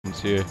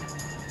Christian's here.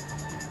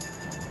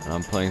 And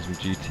I'm playing some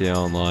GTA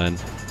Online.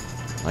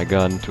 I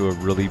got into a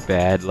really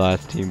bad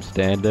last team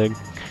standing.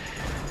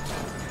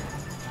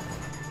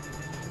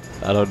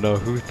 I don't know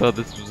who thought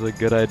this was a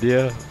good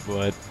idea,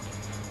 but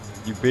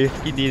you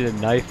basically need a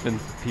knife and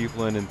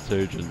people and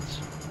insurgents.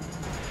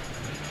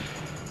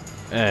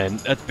 And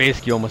that's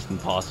basically almost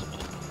impossible.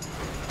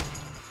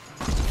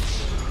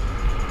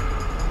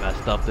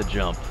 Messed up the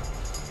jump.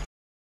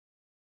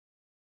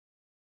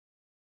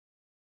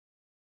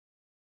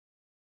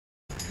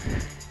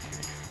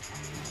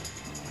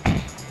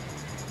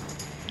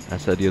 I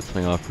said you'd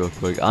swing off real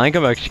quick. I think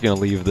I'm actually gonna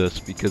leave this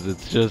because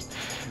it's just,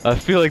 I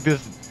feel like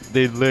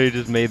they literally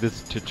just made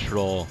this to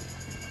troll.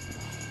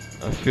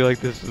 I feel like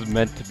this is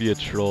meant to be a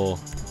troll.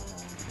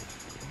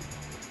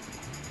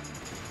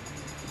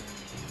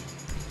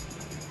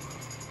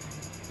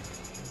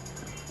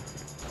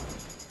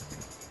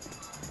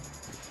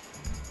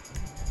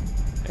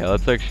 Yeah,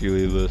 let's actually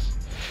leave this.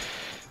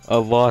 I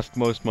lost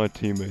most of my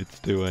teammates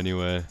too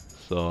anyway,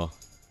 so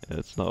yeah,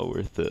 it's not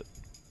worth it.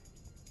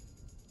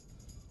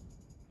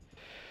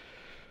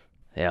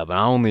 Yeah, but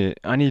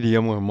I need to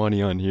get more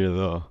money on here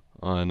though,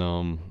 on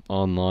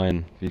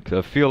online,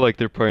 because I feel like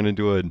they're probably gonna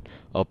do an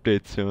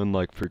update soon,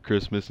 like for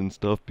Christmas and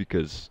stuff,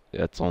 because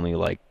it's only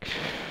like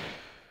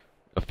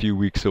a few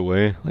weeks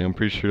away. Like I'm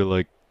pretty sure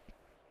like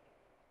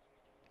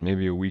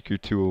maybe a week or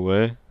two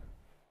away.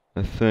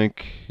 I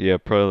think, yeah,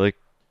 probably like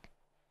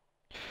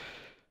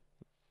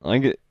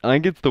I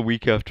think it's the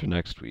week after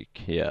next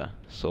week. Yeah,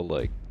 so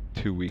like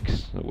 2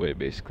 weeks away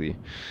basically.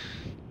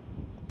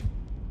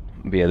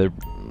 But yeah,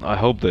 I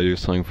hope they do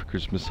something for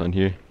Christmas on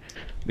here,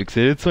 because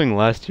they did something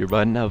last year, but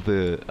I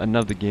didn't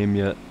have the game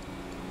yet.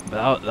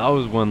 But that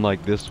was when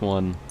like this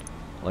one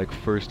like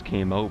first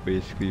came out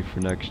basically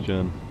for next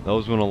gen. That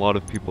was when a lot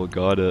of people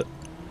got it.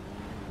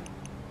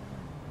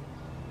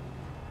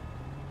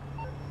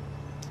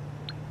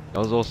 That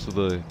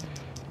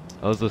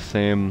was the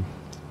same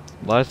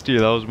last year.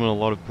 That was when a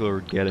lot of people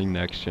were getting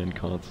next gen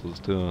consoles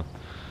too.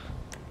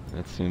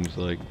 It seems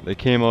like they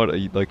came out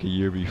like a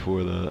year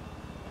before that.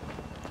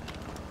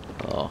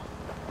 Oh.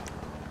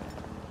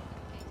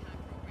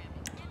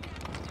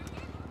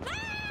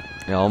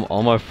 Yeah,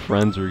 all my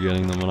friends were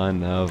getting them, and I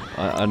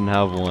didn't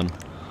have one,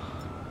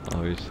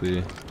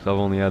 obviously. So I've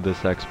only had this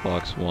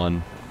Xbox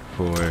One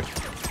for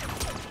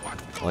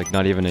like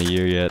not even a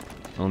year yet,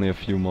 only a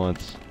few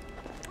months.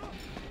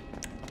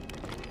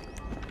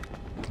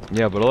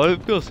 Yeah, but a lot of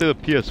people say the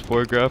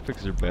PS4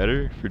 graphics are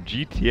better. For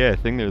GTA, I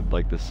think they're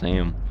like the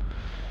same.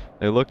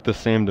 They look the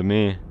same to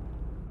me.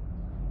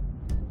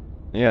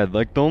 Yeah,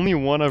 like the only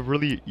one I've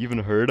really even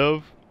heard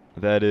of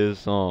that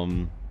is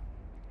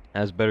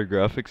has better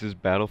graphics is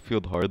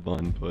Battlefield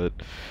Hardline, but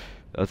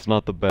that's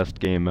not the best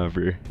game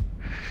ever.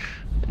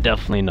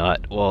 Definitely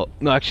not. Well,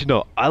 no, actually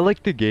no. I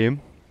like the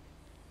game.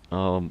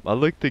 I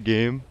like the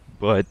game,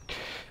 but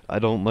I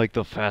don't like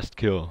the fast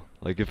kill.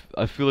 Like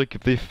I feel like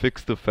if they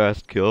fix the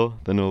fast kill,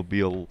 then it'll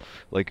be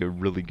like a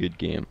really good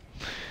game.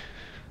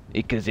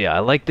 Because yeah, I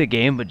like the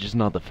game, but just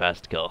not the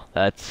fast kill.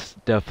 That's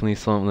definitely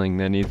something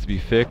that needs to be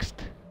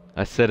fixed.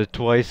 I said it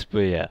twice, but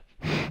yeah.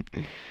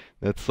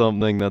 That's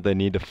something that they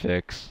need to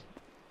fix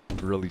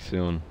really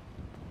soon.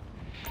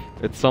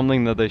 It's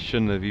something that they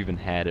shouldn't have even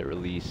had at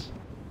release.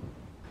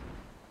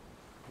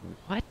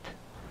 What?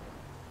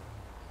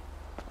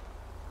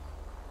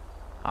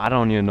 I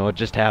don't even know, it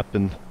just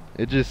happened.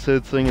 It just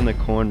said something in the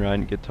corner, I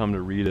didn't get time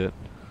to read it.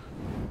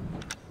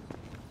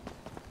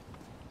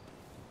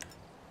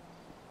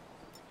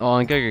 Oh,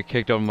 I think I got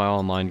kicked out of my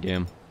online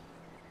game.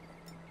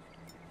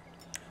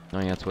 I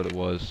think that's what it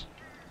was.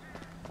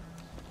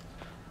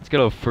 Let's get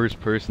a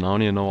first person. I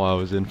don't even know why I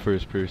was in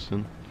first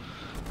person.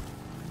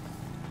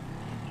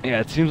 Yeah,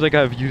 it seems like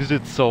I've used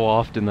it so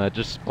often that it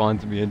just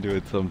spawns me into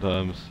it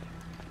sometimes.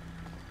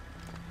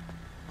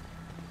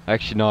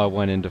 Actually, no, I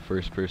went into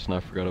first person. I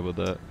forgot about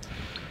that.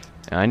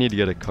 Yeah, I need to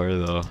get a car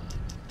though.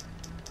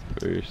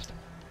 First.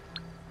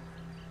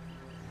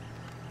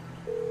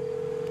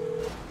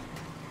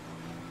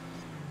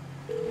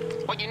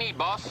 What you need,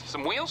 boss?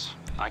 Some wheels?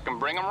 I can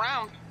bring them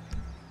around.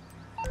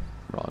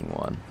 Wrong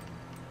one.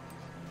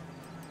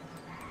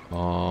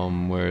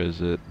 Where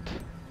is it?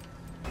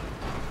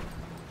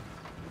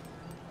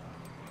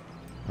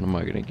 What am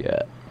I gonna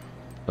get?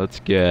 Let's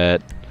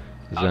get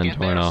I'll get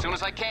there Zentorno. as soon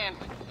as I can.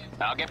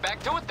 I'll get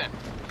back to it then.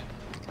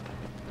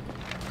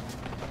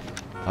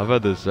 I've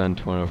had this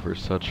Zentorno for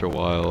such a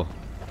while.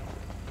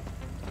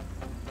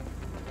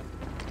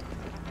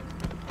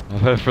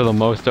 I've had it for the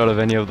most out of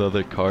any of the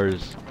other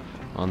cars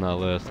on that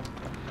list.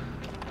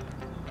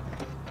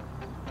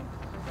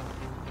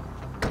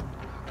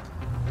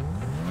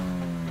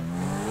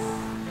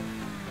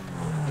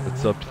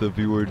 What's up to the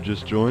viewer who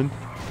just joined?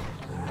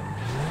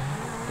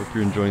 Hope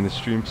you're enjoying the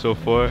stream so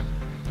far.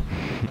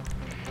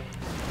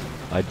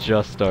 I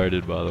just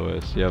started, by the way,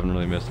 so you haven't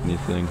really missed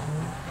anything,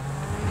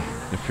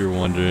 if you're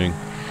wondering.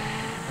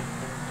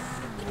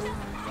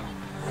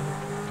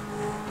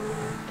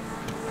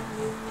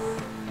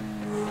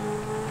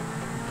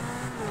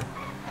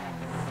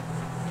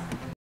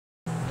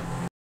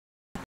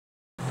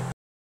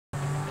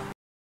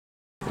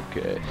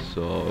 Okay,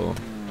 so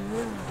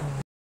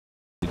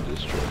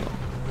destroy them.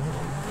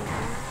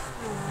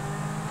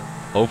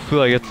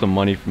 Hopefully I get some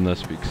money from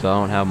this because I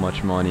don't have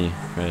much money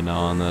right now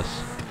on this.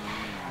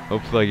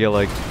 Hopefully I get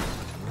like,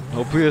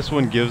 hopefully this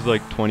one gives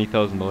like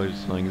 $20,000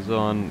 something. Is it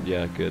on?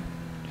 Yeah, good.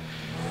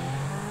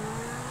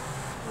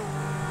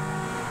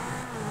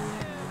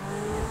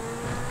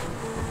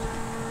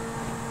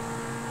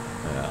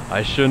 Yeah,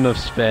 I shouldn't have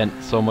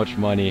spent so much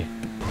money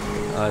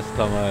last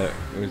time I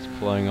was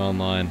playing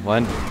online.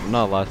 Well,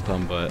 not last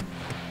time, but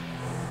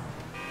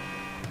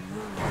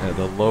yeah,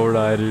 the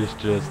lowriders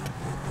just,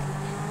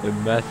 it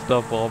messed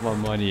up all my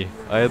money.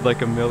 I had like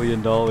 $1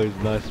 million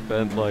and I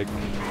spent like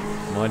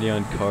money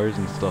on cars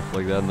and stuff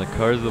like that, and the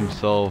cars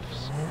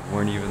themselves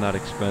weren't even that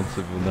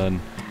expensive, and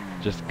then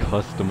just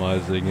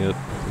customizing it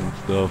and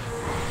stuff.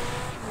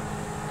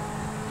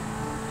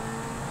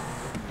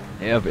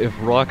 Yeah, if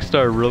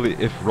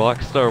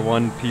Rockstar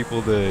wanted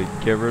people to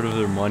get rid of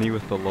their money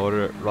with the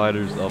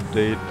Lowriders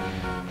update,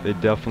 they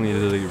definitely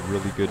did a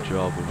really good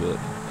job of it.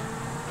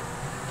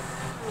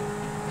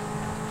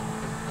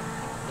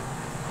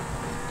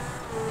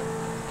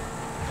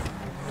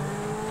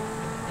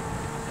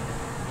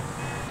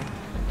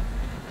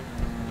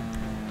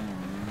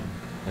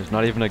 There's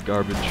not even a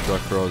garbage truck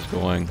where I was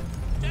going.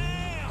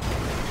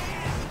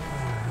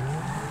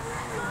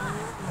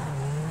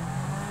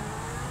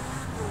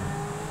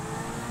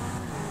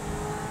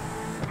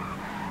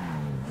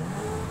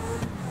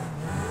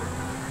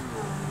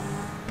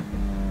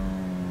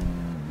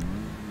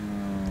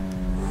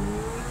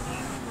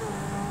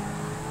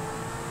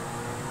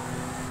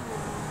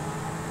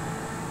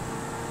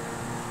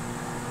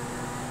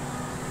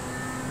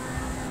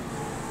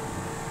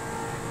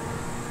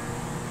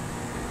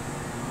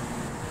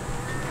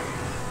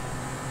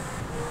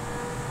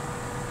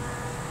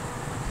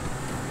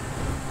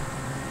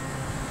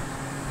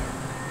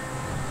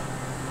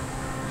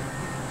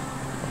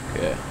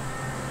 Okay.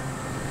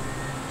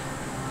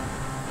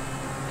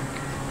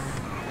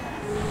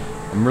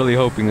 I'm really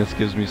hoping this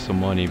gives me some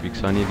money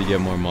because I need to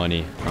get more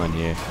money on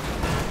here.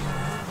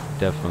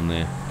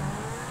 Definitely.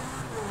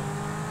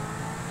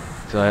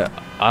 So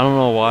I don't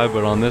know why,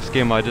 but on this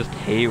game I just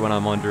hate when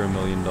I'm under $1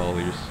 million.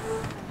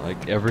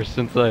 Like ever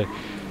since I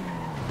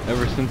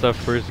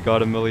first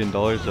got $1 million,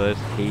 I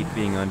just hate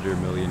being under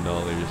 $1 million.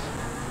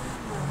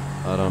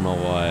 I don't know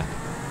why.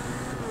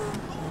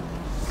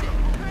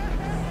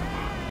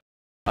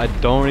 I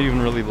don't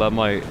even really let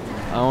myself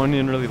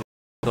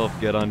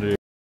get under,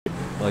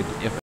 like,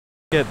 if I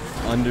get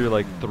under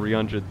like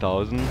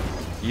 300,000,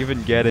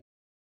 even get it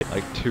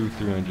like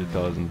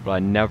 300,000, but I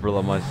never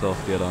let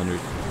myself get under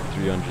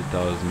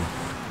 300,000.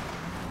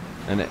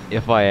 And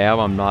if I am,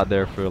 I'm not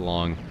there for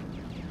long.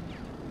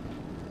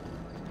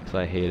 'Cause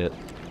I hate it.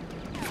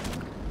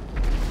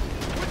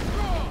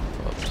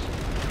 Oops.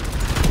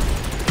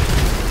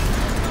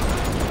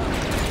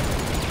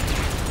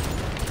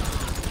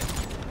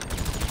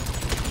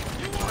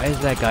 Why is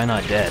that guy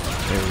not dead?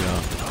 There we go.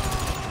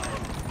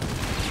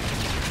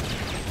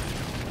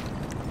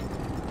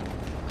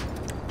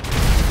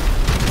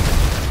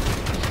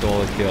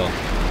 Stole a kill.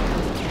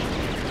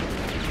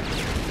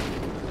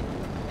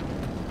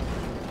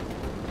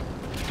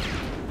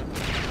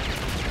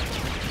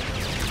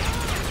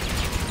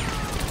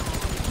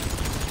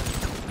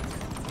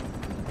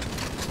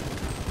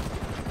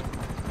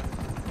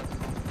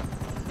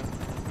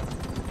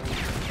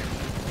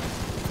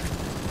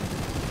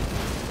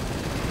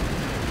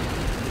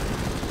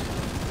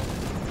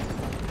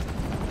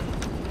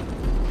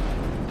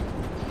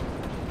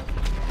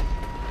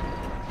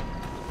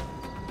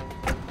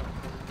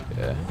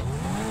 Yeah.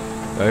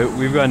 Alright,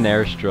 we've got an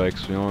airstrike,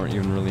 so we don't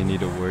even really need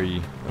to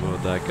worry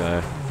about that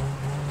guy.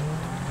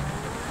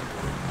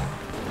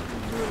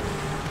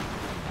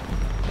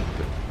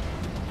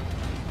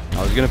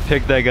 I was gonna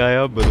pick that guy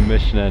up, but the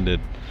mission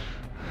ended.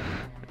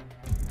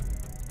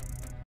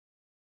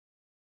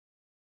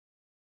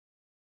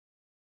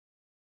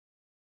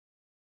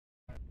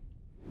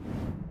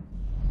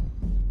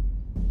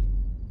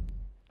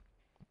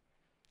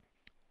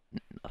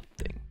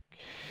 Nothing.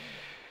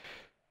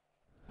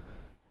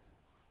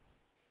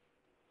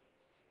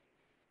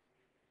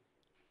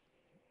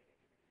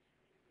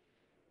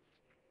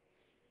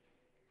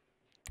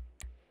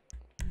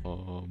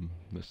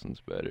 This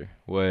one's better.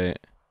 Wait.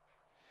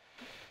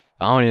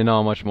 I don't even know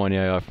how much money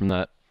I got from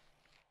that.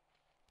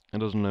 It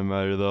doesn't really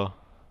matter though.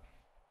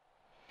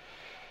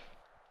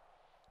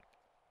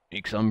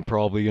 Because I'm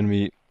probably gonna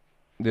be,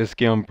 this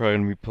game I'm probably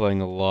gonna be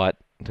playing a lot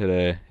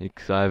today.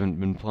 Because I haven't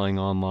been playing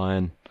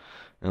online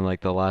in like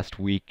the last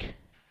week.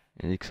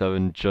 Because I've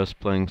been just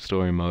playing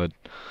story mode.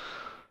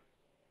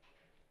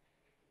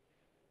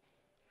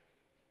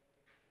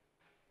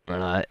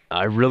 And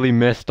I really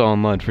missed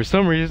online. For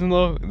some reason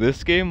though,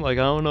 this game, like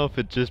I don't know if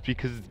it's just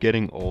because it's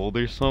getting old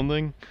or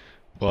something,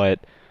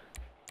 but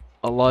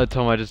a lot of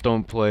time I just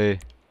don't play,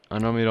 I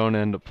normally don't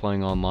end up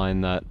playing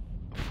online that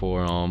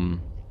for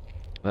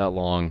that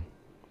long.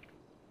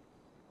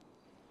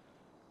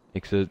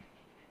 Except,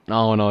 I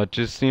don't know, it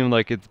just seemed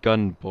like it's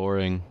gotten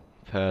boring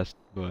fast,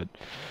 but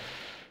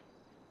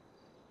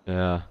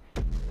Yeah.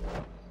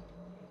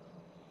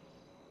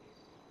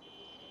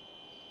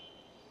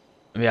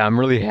 Yeah, I'm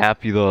really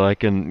happy though that I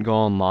can go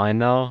online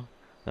now,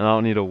 and I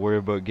don't need to worry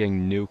about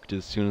getting nuked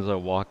as soon as I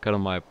walk out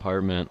of my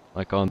apartment,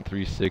 like on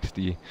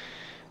 360.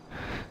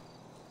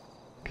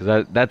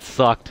 Cause that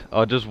sucked.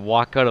 I'll just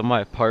walk out of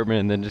my apartment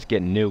and then just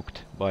get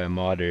nuked by a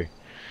modder.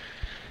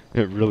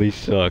 It really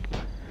sucked.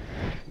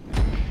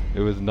 It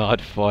was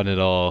not fun at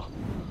all.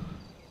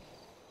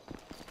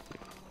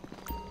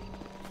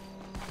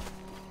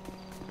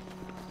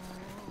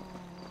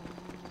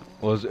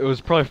 Well, it was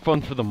probably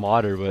fun for the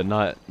modder, but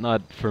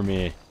not for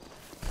me.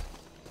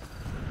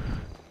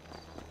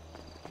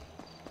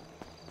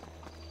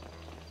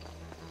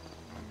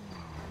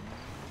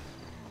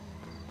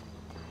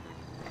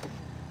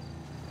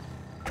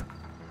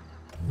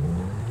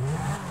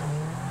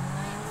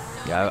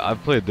 Yeah,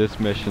 I've played this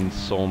mission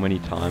so many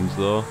times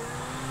though,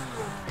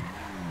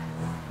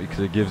 because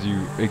it gives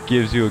you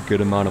a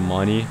good amount of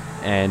money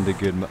and a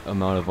good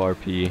amount of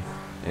RP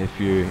if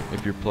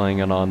you're playing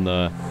it on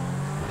the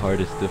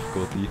hardest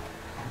difficulty.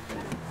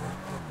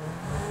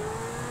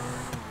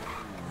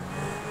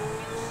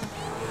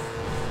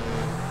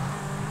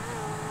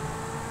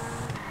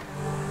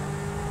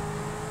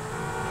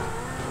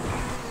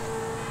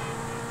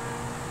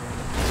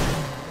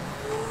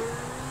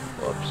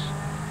 Whoops.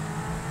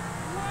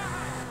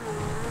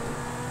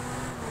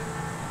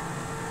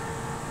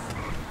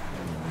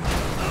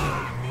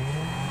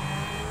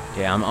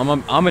 Yeah,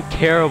 I'm a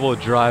terrible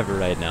driver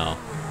right now.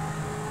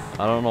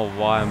 I don't know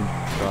why I'm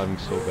driving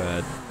so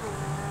bad.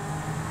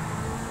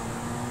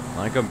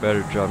 I think I'm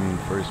better driving in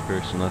first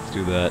person. Let's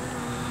do that.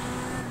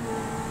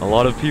 A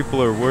lot of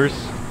people are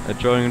worse at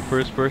driving in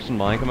first person,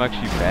 but I think I'm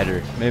actually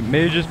better.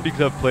 Maybe just because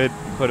I've played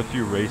quite a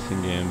few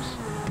racing games.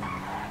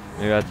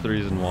 Maybe that's the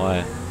reason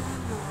why.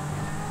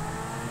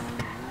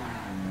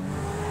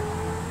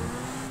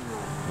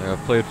 Like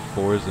I've played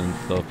Forza and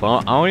stuff.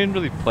 I don't even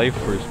really play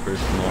first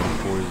person on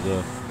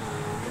Forza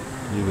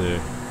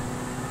either.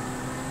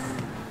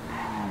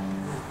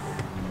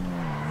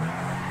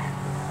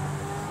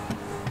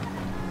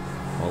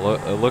 Well,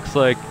 it looks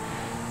like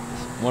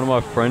one of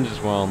my friends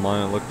just went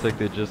online. It looks like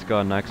they just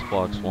got an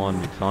Xbox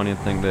One because I don't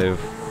even think they've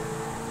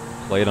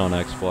played on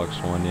Xbox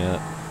One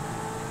yet.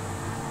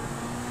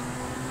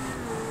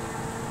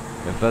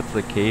 If that's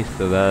the case,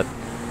 then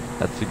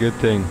that's a good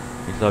thing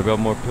because I've got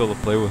more people to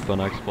play with on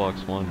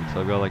Xbox One. Because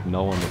I've got like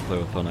no one to play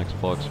with on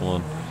Xbox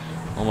One.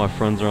 All my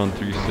friends are on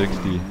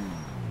 360.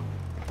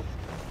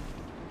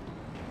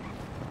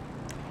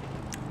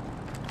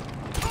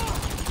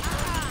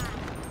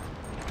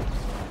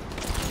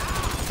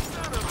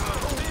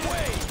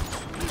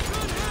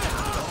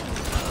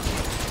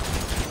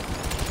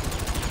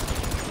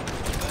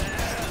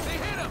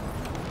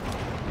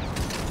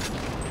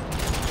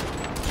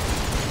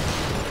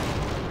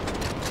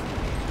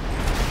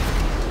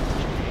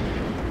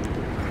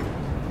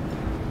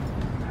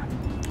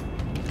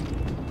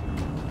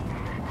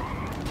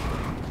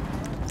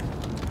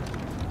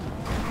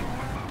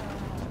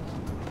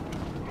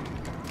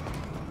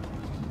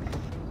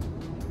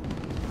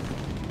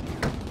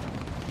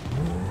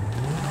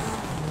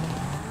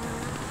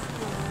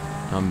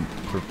 I'm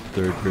for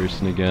third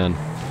person again.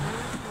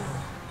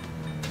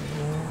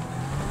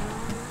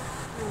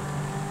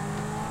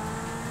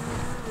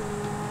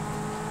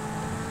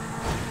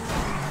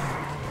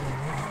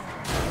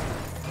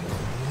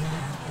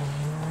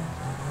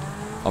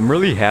 I'm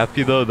really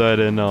happy though that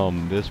in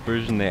this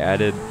version they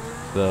added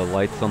the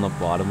lights on the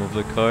bottom of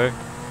the car,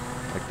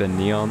 like the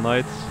neon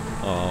lights.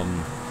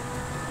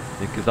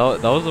 Because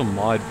that was a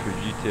mod for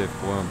GTA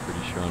 4, I'm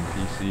pretty sure on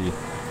PC.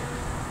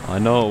 I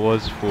know it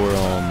was for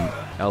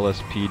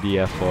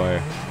LSPDFR,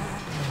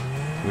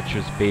 which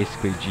was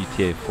basically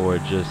GTA 4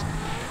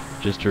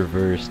 just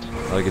reversed.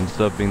 Like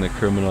instead of being the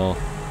criminal,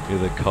 you're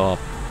the cop.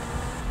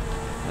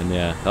 And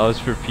yeah, that was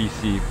for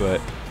PC,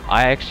 but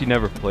I actually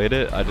never played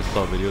it. I just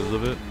saw videos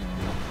of it.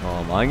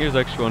 I think there's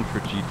actually one for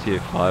GTA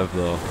 5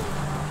 though.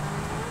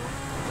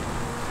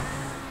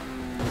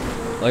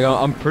 Like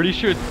I'm pretty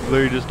sure it's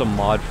literally just a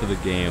mod for the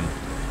game.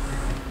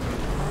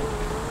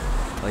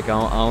 Like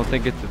I don't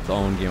think it's its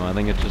own game. I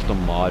think it's just a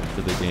mod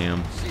for the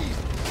game.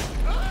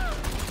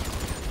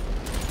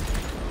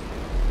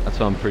 That's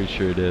what I'm pretty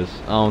sure it is.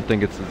 I don't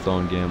think it's its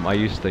own game. I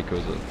used to think it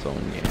was its own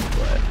game,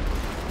 but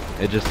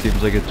it just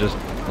seems like it's just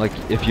like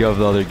if you have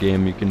the other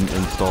game, you can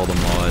install the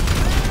mod.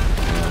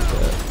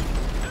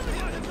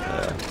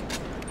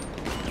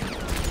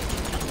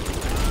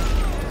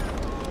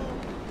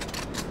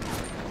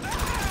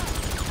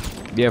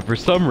 Yeah, for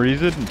some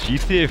reason,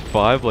 GTA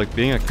 5, like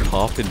being a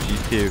cop in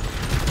GTA,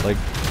 like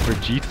for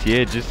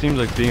GTA, it just seems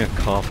like being a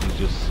cop is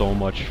just so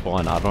much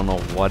fun. I don't know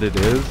what it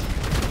is.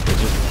 It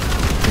just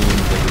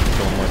seems like it's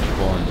so much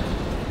fun.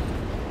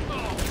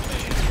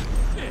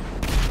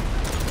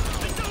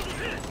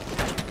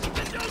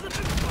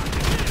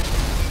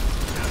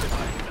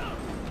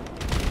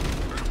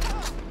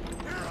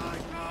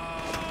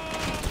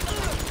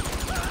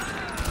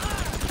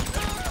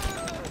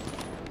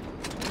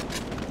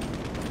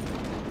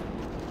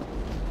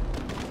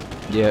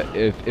 Yeah,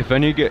 if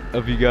any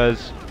of you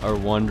guys are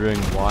wondering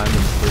why I'm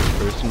in first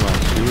person when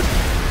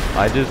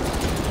I shoot,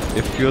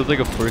 it feels like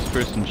a first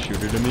person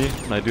shooter to me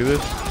when I do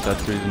this.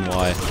 That's the reason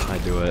why I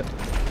do it.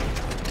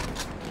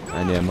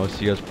 And yeah, most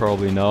of you guys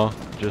probably know,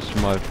 just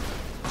from my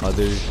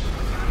other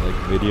like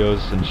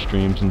videos and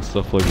streams and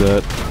stuff like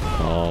that,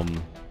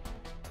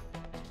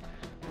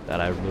 that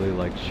I really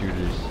like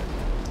shooters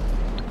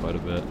quite a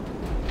bit.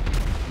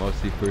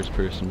 Mostly first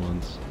person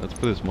ones. Let's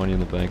put this money in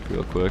the bank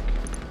real quick.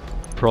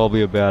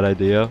 Probably a bad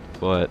idea,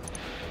 but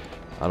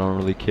I don't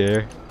really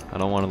care. I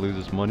don't want to lose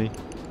this money.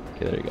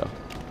 Okay, there you go.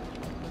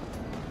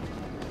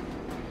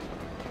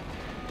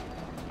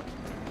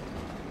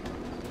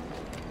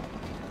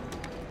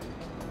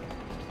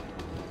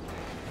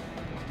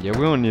 Yeah,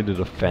 we don't need to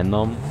defend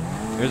them.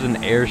 There's an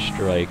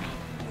airstrike.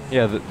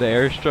 Yeah, the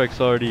airstrike's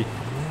already...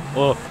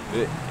 Well,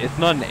 it's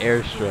not an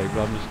airstrike,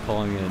 but I'm just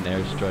calling it an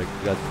airstrike.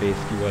 That's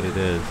basically what it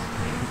is.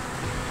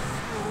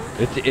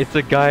 It's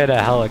a guy in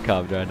a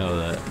helicopter, I know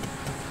that.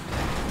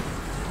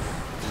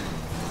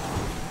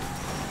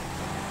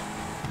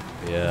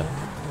 Yeah.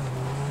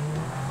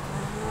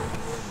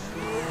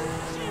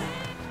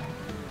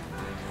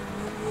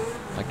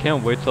 I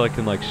can't wait till I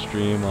can like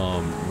stream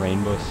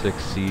Rainbow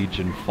Six Siege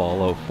and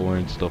Fallout 4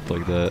 and stuff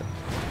like that.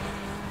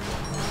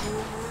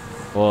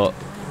 Well,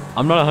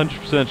 I'm not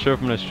 100% sure if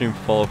I'm gonna stream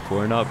Fallout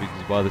 4 or not,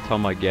 because by the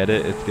time I get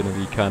it, it's gonna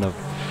be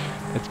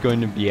it's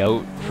going to be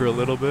out for a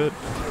little bit.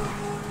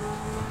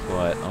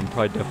 But I'm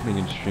probably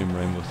definitely gonna stream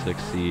Rainbow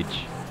Six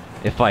Siege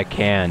if I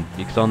can,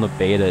 because on the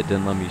beta it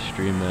didn't let me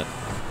stream it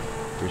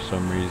for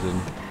some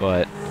reason.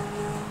 But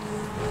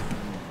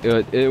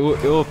it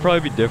will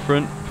probably be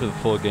different for the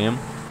full game,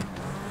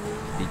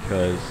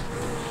 because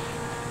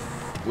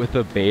with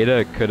the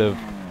beta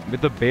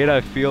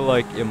I feel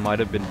like it might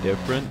have been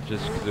different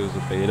just because it was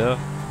a beta.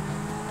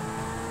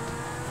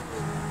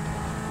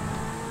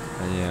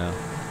 And yeah.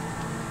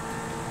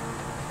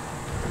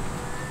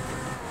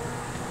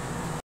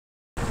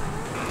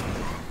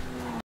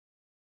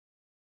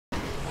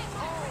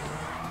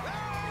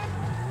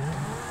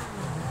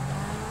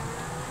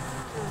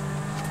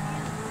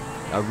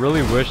 I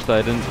really wish that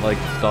I didn't like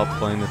stop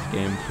playing this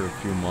game for a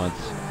few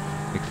months,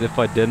 because if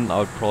I didn't, I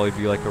would probably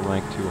be like a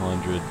rank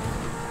 200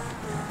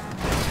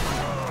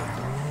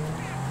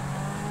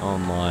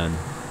 online.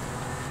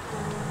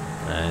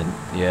 And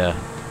yeah,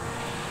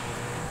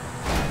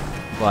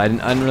 well, I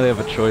didn't really have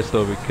a choice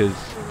though, because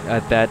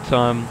at that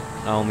time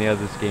I only had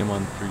this game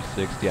on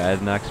 360. I had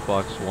an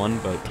Xbox One,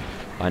 but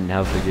I didn't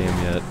have the game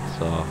yet.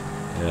 So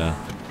yeah,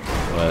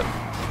 but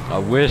I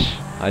wish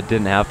I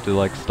didn't have to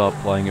like stop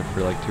playing it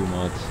for like 2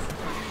 months.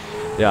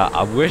 Yeah,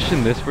 I wish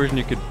in this version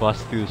you could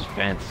bust through this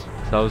fence.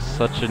 That was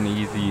such a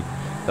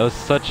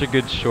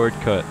good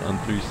shortcut on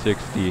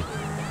 360.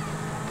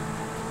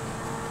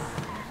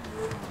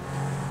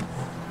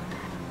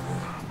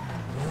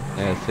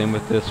 Yeah, same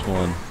with this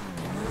one.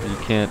 You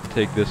can't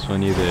take this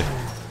one either.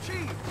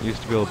 You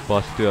used to be able to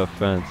bust through that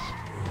fence.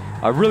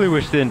 I really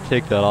wish they didn't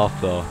take that off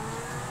though.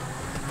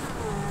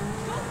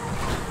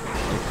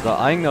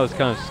 I think that was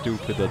kind of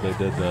stupid that they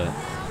did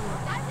that.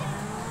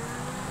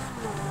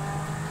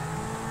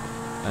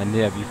 And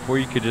yeah, before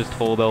you could just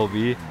hold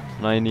LB,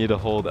 now you need to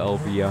hold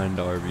LB and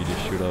RB to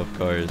shoot off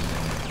cars.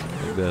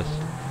 Like this.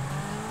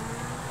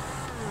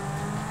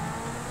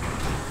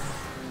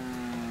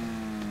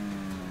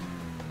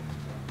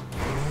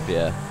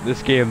 Yeah,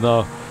 this game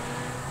though,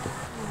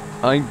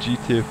 I think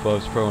GTA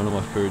 5 is probably one of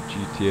my favorite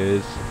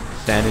GTAs.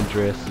 San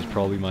Andreas is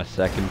probably my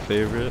second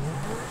favorite.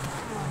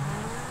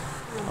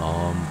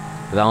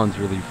 But that one's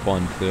really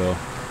fun too.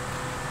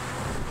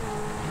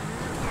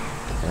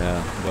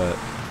 Yeah, but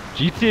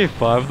GTA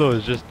 5 though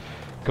is just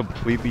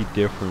completely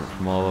different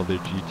from all other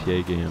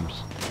GTA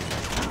games.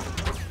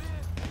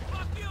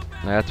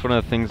 And that's one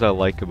of the things I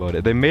like about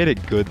it. They made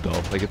it good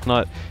though, like it's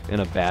not in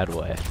a bad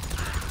way.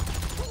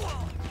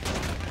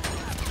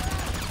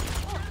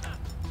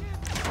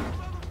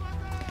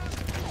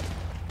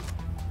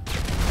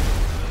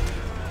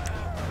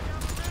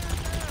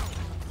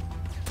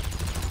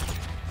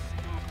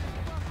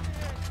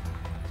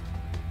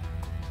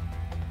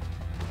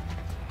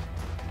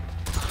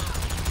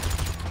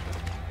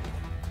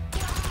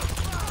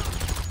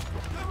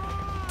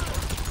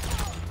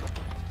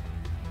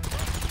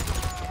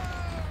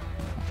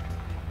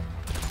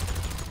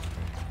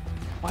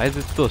 Why is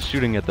it still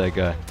shooting at that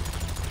guy?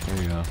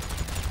 There you go.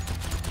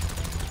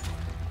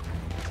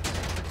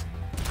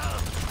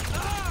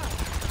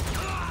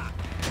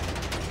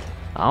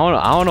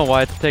 I don't know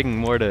why it's taking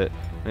more to...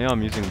 Maybe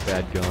I'm using a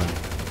bad gun. I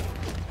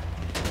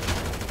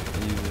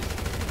use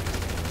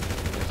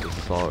this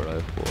assault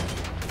rifle.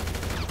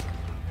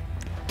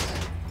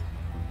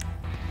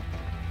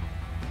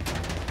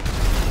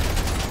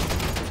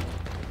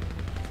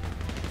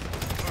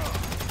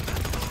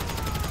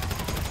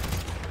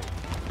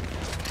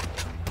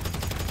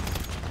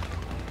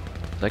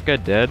 Is that guy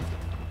dead?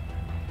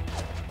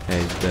 Yeah,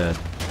 he's dead.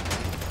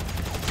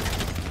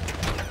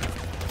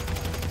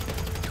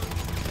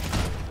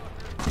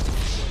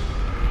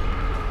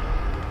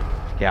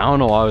 Yeah, I don't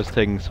know why it was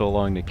taking so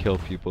long to kill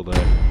people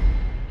there.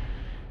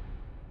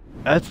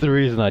 That's the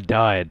reason I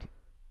died.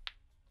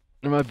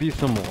 There might be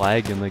some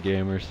lag in the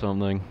game or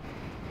something.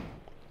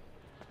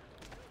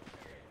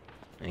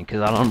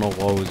 Because I don't know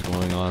what was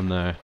going on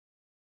there.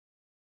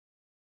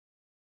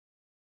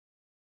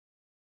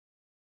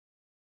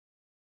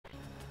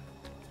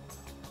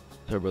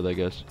 Turbo, I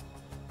guess.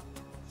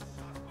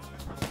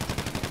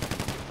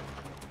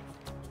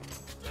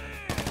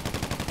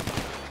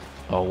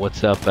 Oh,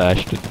 what's up,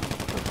 Ashton?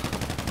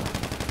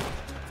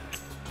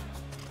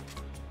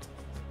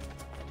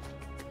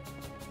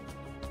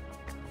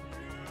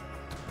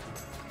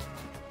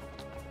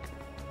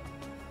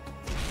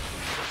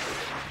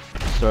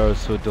 Sorry I was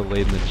so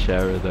delayed in the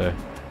chatter there.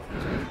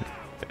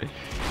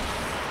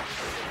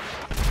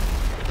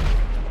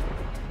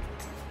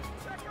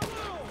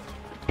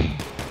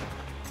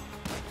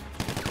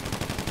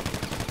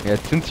 Yeah,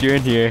 since you're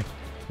in here,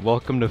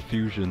 welcome to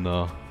Fusion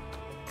though.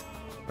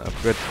 I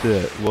forgot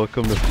to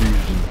welcome to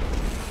Fusion.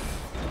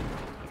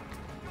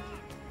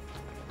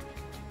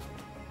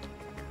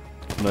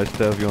 Nice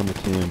to have you on the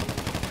team.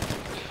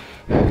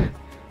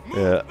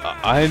 Yeah,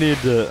 I need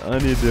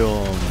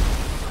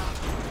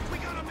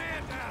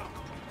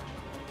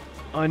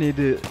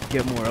to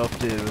get more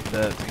updated with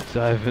that because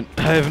I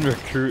haven't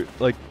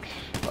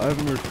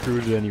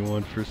recruited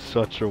anyone for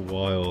such a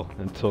while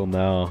until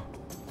now.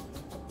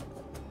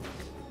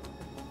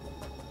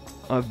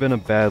 I've been a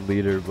bad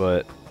leader,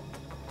 but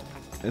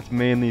it's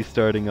mainly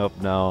starting up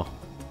now.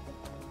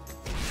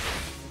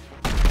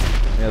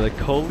 Yeah, the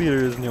co-leader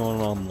isn't even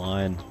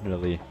online,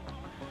 really,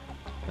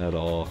 at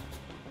all.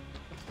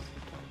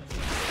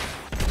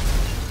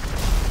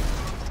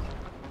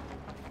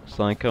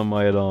 So I think I'm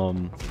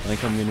gonna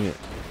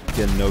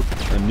get a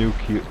new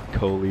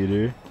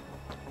co-leader.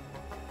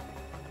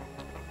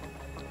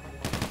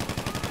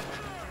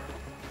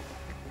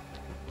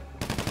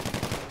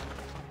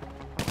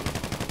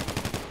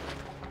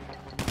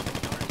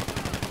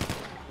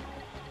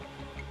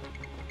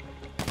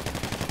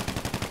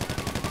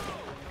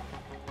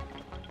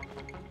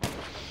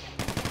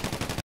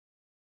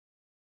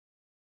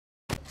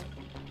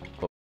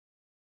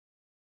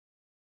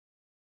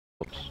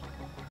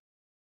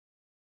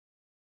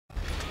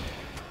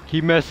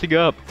 Keep messing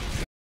up.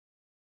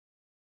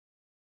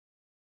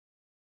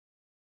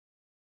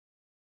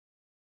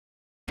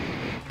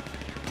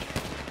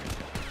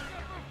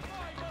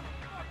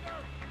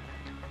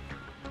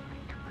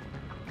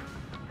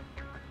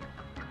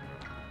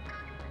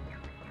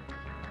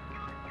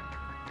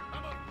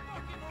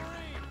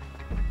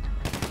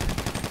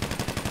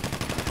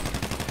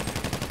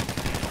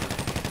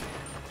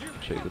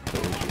 Check the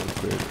page real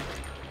quick.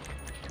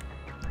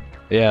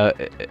 Yeah,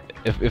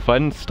 if I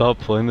didn't stop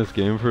playing this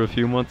game for a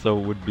few months, I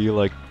would be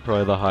like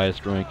probably the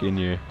highest rank in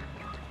here.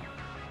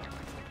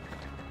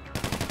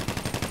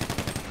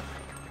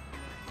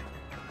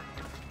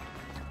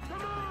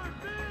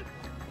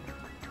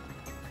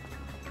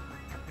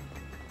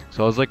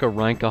 So I was like a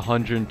rank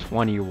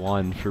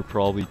 121 for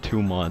probably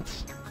 2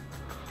 months.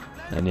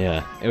 And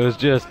yeah, it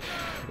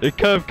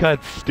kind of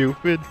got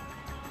stupid.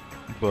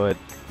 But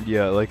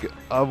yeah, like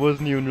I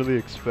wasn't even really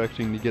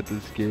expecting to get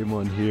this game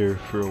on here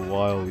for a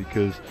while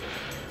because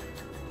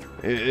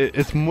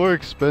it's more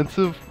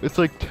expensive. It's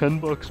like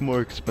 $10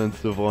 more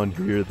expensive on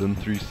here than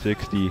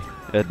 360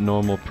 at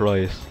normal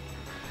price.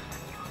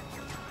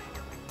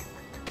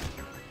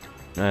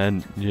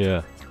 And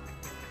yeah,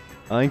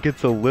 I think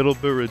it's a little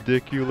bit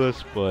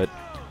ridiculous, but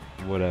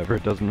whatever,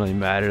 it doesn't really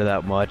matter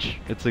that much.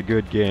 It's a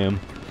good game.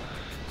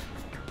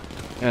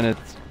 And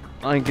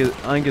I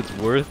think it's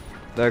worth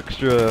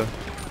the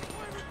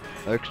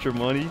extra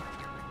money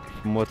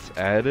from what's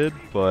added,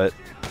 but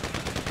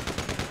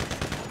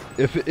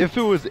if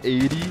it was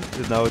 80,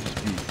 then that would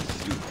just be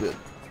stupid.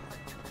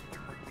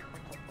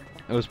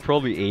 It was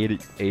probably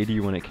 80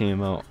 when it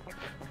came out,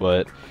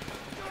 but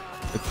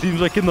it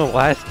seems like in the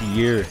last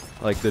year,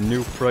 like the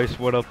new price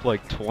went up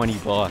like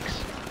 $20.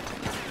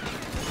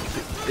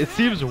 It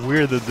seems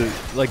weird that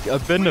like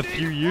I've been a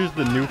few years,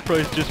 the new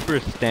price just for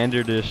a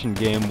standard edition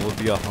game will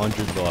be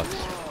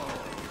 $100.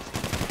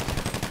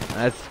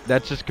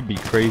 That just could be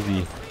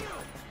crazy.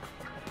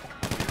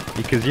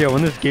 Because yeah,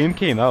 when this game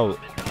came out,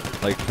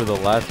 like for the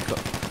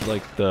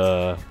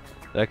the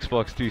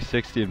Xbox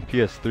 360 and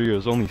PS3, it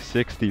was only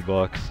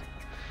 $60,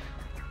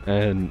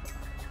 and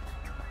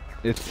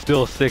it's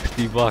still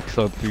 $60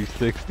 on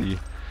 360.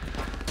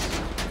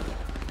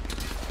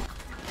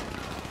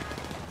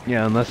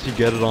 Yeah, unless you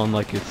get it on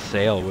like a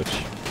sale, which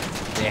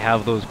they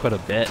have those quite a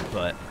bit,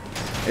 but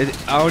I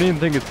don't even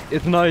think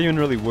it's not even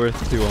really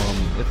worth to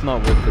it's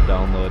not worth the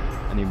download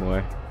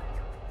anymore,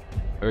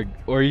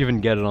 or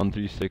even get it on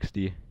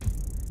 360.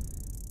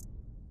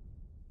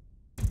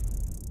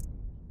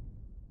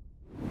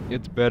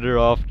 It's better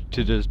off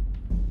to just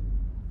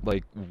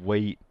like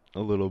wait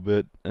a little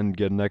bit and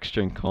get an next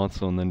gen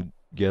console and then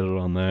get it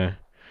on there.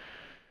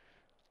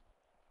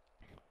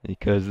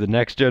 Because the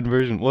next gen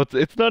version, well,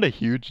 it's not a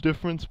huge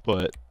difference,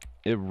 but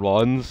it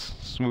runs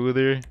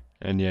smoother,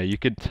 and yeah, you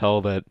could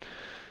tell that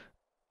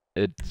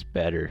it's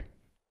better.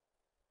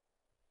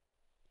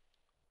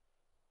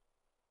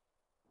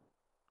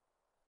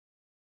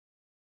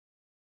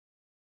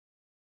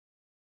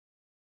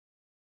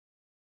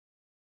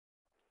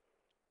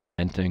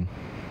 Venting.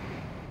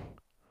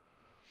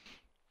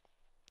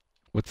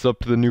 What's up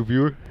to the new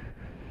viewer?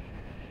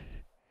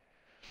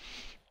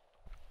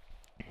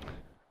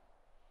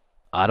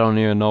 I don't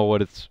even know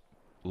what it's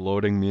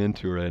loading me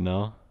into right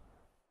now.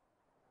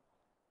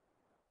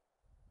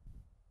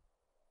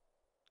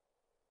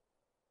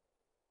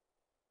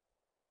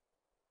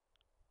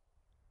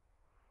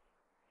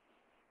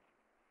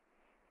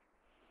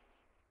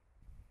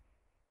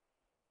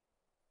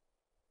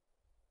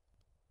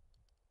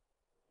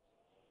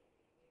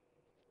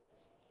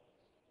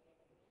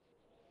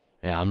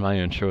 Yeah, I'm not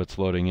even sure what's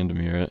loading into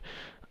me right.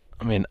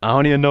 I mean, I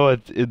don't even know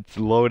what it's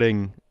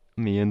loading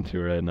me into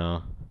right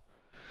now.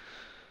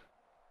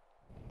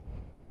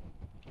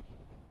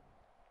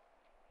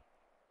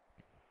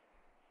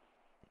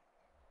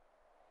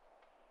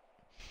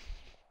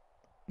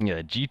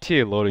 Yeah,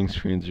 GTA loading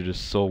screens are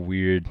just so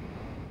weird.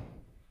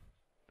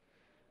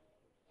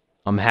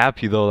 I'm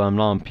happy though that I'm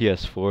not on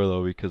PS4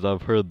 though, because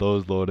I've heard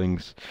those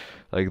loadings,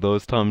 like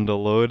those time to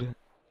load,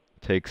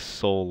 takes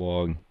so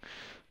long.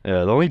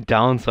 Yeah, the only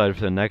downside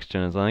for the next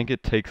gen is I think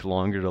it takes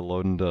longer to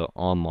load into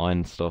online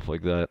and stuff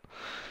like that.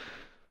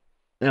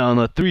 Yeah, on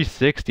the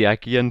 360, I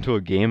could get into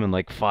a game in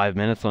like 5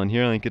 minutes. On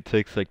here, I think it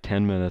takes like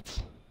 10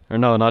 minutes. Or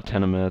no, not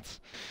 10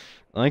 minutes.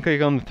 I think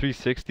like on the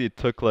 360, it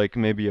took like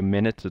maybe a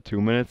minute to 2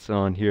 minutes. And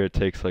on here, it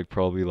takes like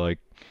probably like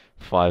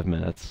 5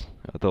 minutes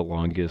at the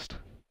longest.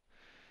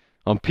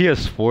 On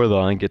PS4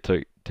 though, I think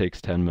it takes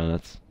 10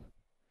 minutes.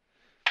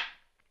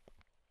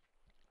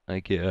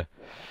 Like, yeah.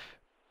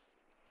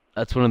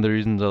 That's one of the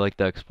reasons I like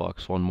the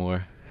Xbox One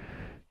more.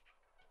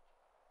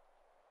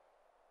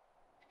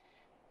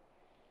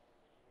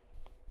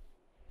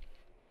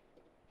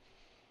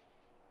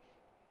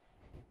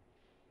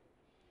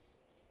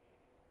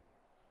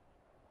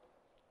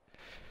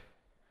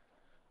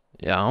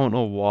 Yeah, I don't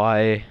know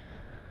why.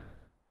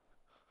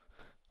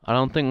 I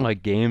don't think my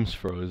game's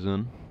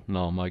frozen.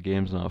 No, my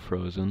game's not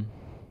frozen.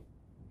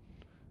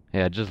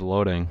 Yeah, just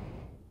loading.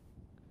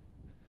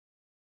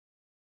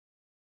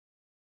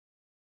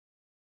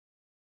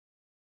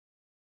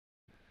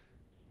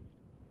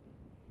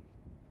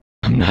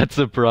 I'm not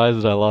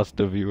surprised I lost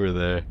a viewer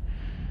there.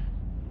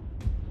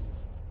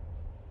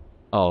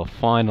 Oh,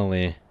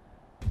 finally.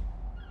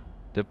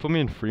 Did it put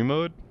me in free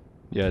mode?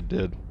 Yeah, it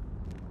did.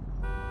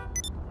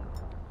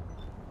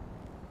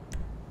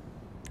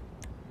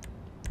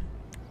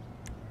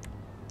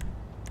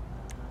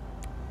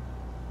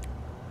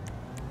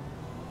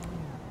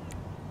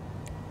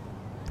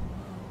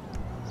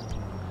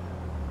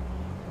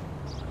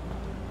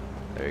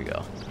 There you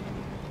go.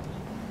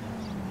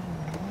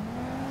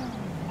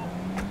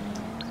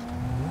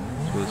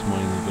 Let's put this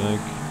money in the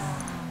bank.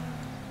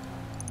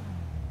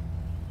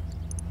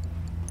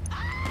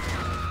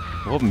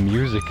 What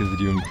music is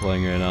it even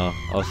playing right now?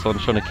 Oh,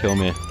 someone's trying to kill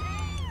me.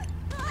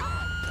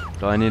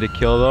 Do I need to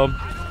kill them?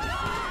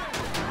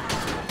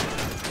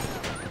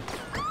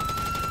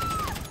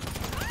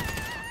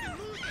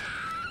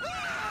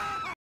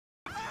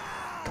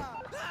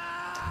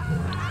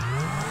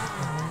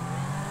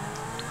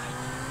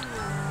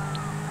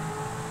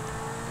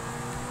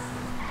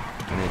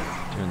 I need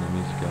to turn the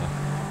music off.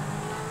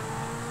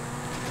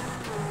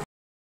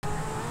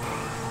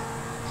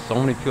 So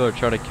many people are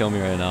trying to kill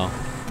me right now.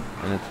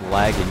 And it's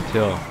lagging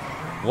too.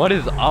 What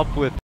is up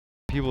with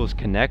people's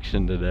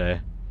connection today?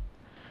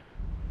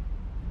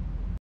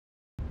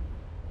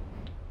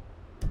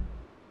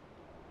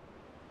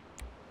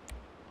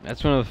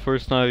 That's one of the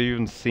first time I've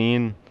even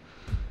seen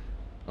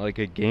like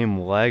a game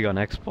lag on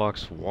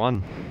Xbox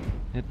One.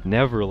 It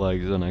never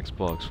lags on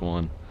Xbox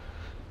One.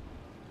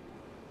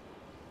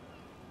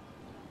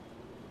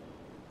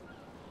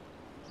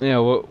 Yeah,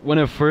 when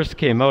it first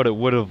came out, it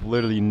would have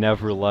literally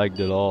never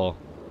lagged at all.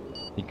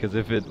 Because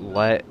if it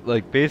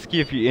like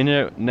basically if your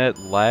internet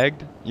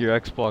lagged, your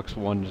Xbox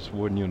One just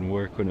wouldn't even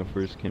work when it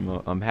first came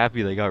out. I'm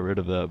happy they got rid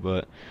of that,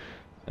 but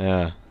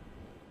yeah.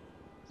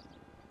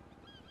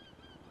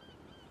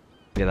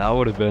 Yeah, that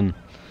would have been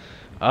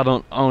I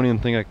don't even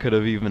think I could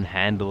have even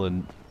handled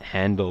an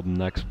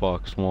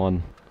Xbox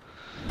One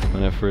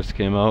when it first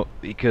came out,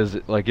 because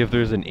like if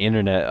there's an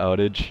internet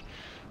outage,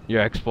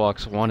 your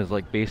Xbox One is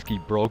like basically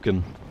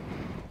broken.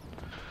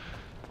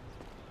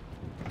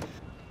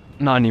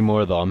 Not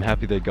anymore though. I'm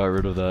happy they got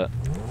rid of that.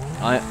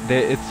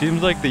 It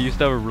seems like they used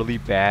to have a really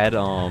bad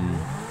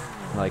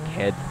like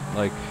head,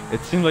 like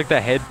it seems like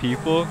the head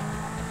people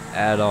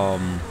at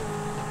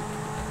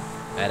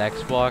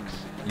Xbox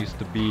used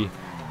to be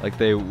like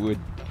they would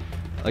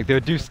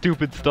do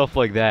stupid stuff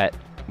like that,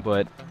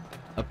 but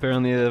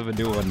apparently they have a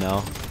new one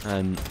now,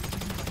 and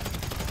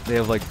they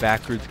have like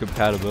backwards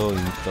compatibility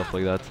and stuff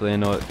like that, so they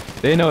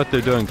know what they're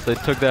doing. So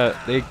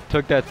they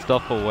took that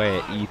stuff away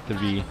at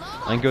E3.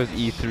 I think it was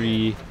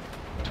E3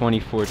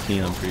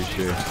 2014, I'm pretty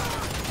sure.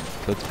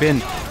 So it's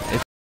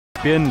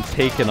been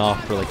taken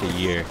off for like a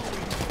year.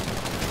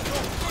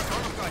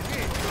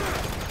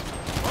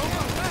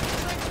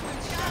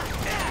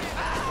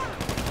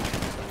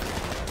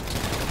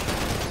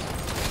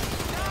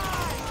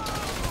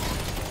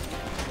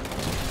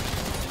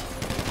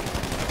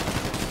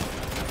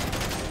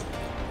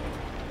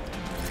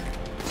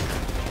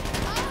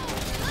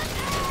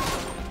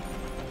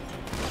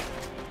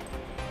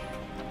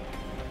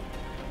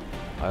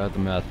 I got the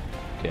meth.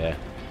 Okay.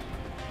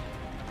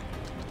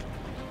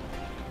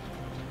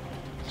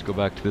 Let's go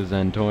back to the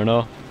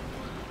Zentorno.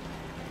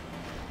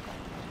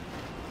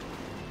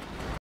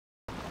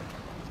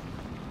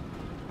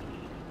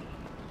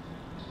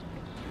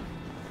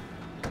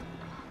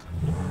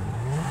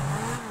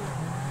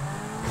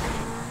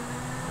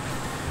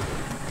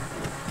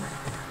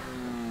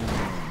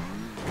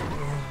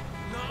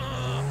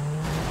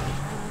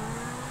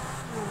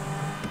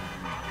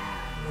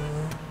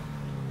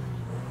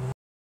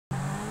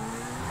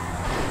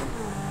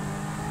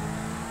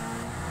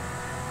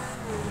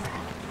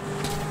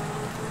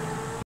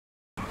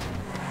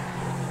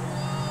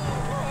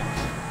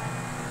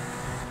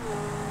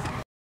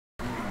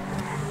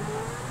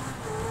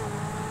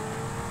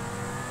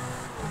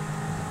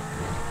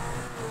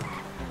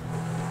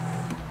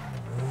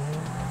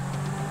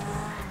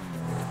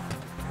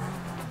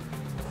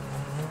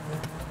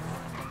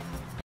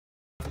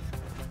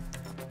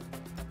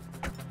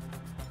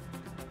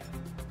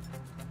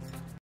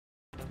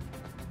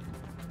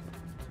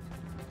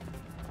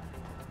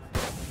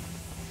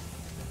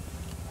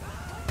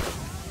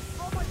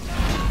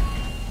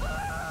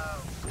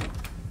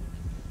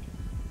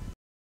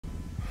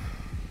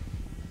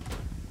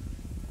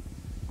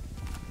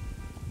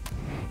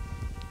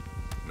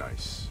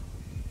 Nice.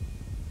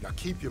 Now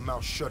keep your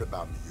mouth shut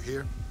about me, you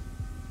hear?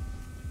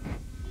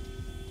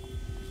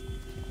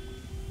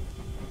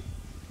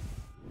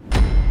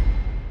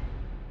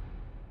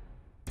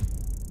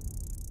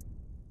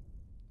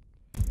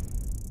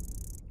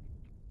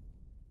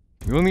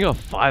 You only got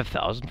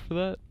 5,000 for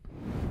that?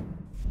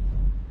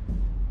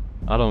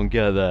 I don't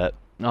get that.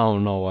 I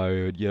don't know why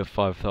we would get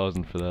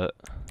 5,000 for that.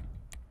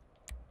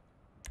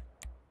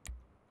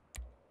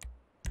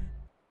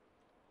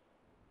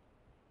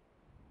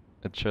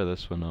 Let's try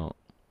this one out.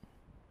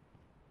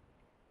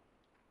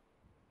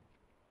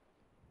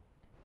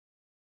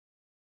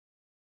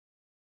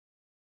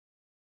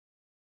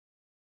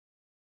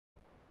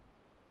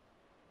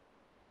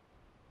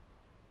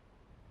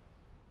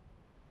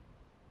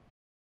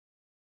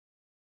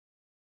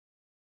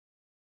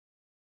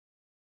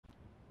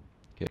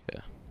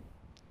 Okay.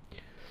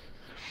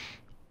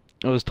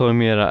 It was telling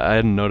me that I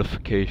had a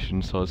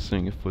notification, so I was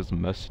seeing if it was a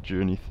message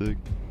or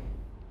anything.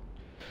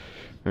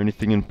 Or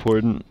anything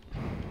important.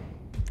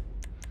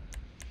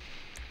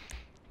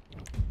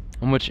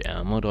 How much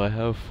ammo do I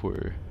have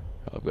for...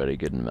 Oh, I've got a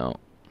good amount.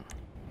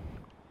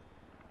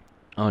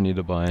 I don't need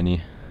to buy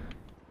any.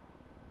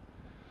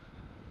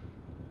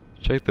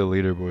 Check the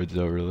leaderboards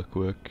out really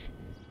quick.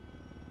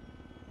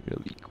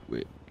 Really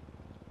quick.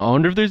 I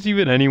wonder if there's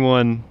even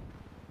anyone...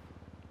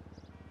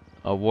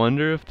 I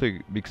wonder if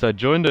the... Because I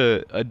joined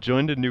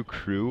a new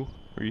crew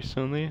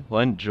recently.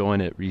 Well, I didn't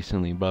join it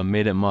recently, but I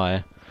made it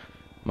my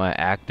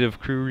active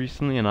crew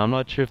recently, and I'm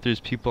not sure if there's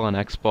people on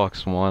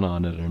Xbox One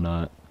on it or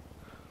not.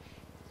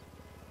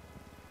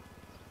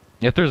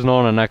 If there's no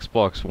one on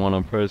Xbox One,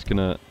 I'm probably just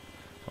gonna...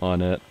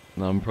 On it.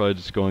 I'm probably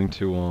just going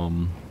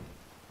to,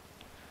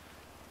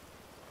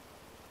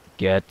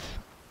 get...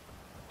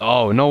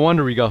 Oh, no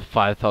wonder we got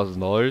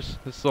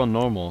 $5,000. This is all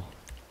normal.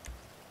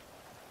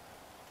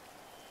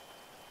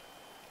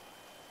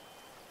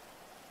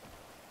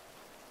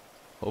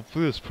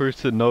 Hopefully this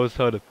person knows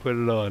how to put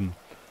it on.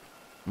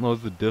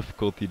 Knows the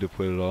difficulty to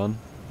put it on.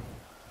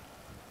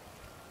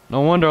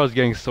 No wonder I was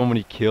getting so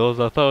many kills.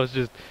 I thought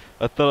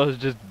I was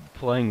just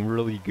playing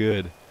really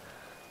good.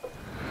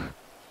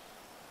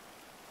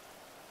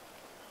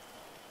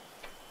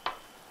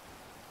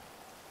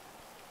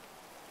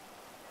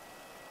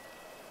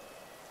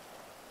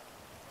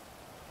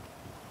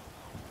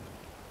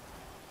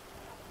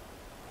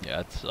 Yeah,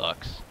 it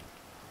sucks.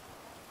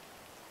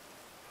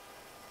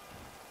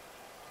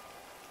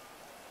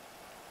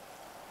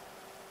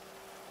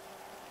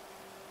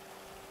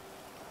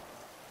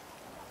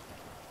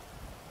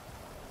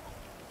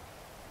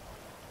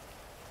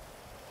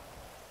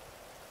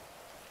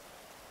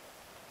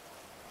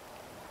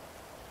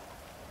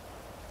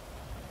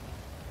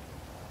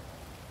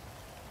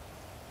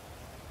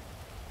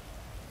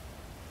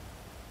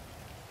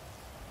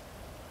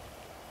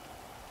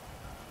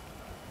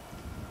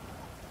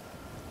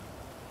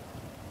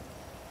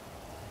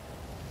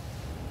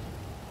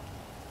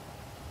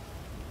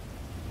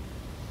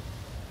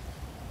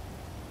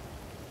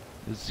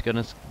 Is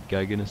this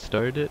guy gonna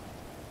start it?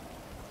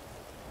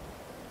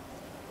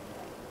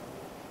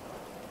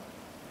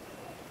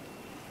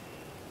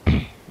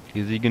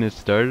 Is he gonna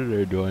start it,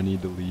 or do I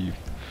need to leave?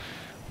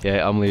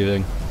 Yeah, I'm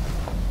leaving.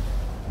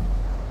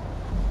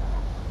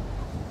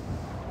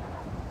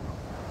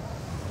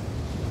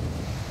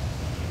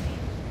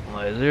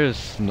 Is there a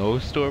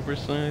snowstorm or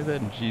something like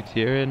that in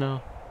GTA right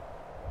now?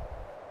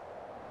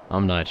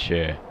 I'm not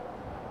sure.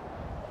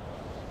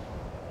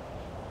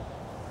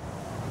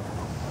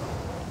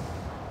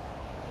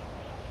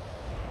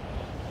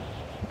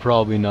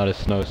 Probably not a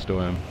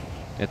snowstorm.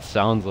 It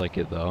sounds like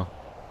it though.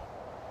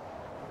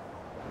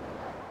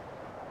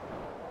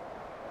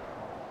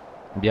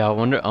 Yeah, I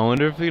wonder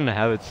if they're gonna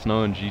have it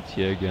snow in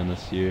GTA again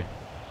this year,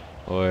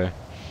 or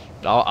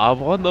I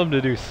want them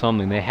to do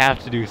something. They have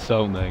to do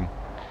something.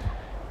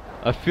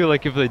 I feel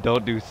like if they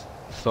don't do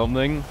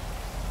something,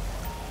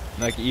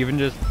 like even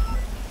just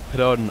put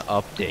out an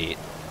update,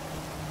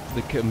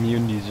 the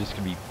community is just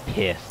gonna be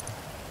pissed.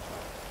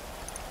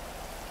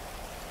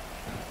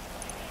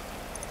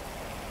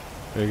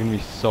 They're gonna be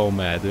so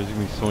mad. There's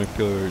gonna be so many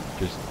people who are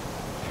just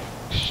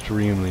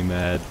extremely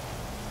mad.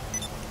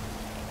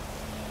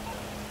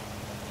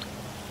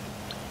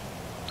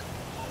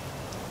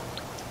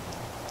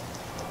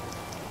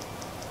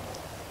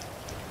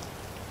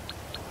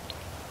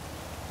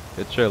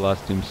 Let's try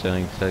last team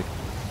selling.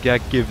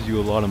 That gives you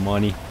a lot of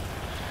money.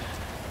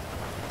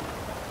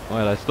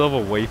 Alright, I still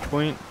have a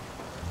waypoint.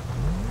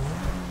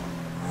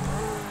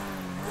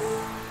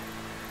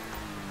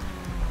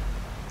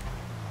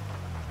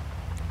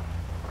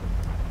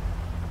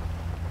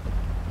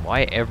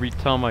 Why every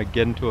time I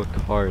get into a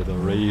car, the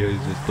radio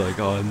is just like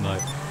on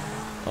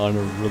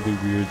a really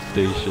weird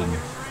station?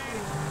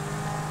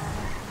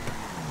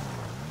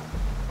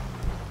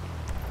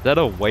 Is that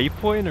a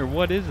waypoint or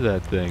what is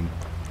that thing?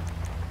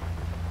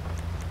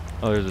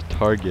 Oh, there's a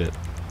target.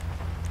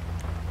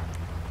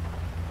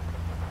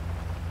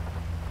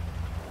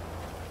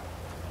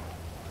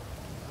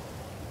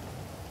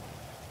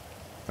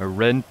 A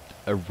red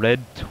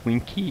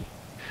Twinkie?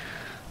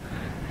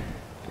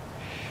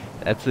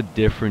 That's a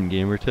different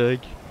gamer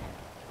tag.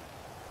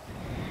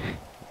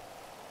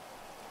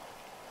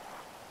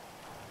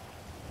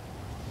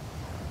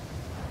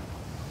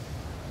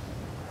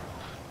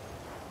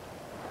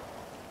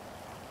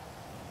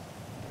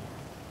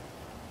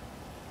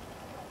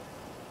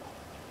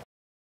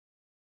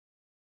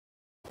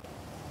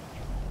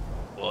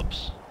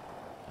 Whoops.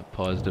 I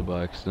paused it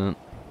by accident.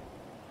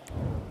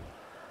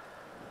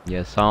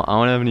 Yes, I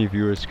don't have any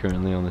viewers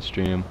currently on the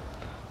stream.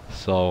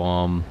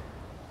 So,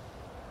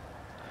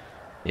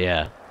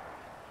 yeah.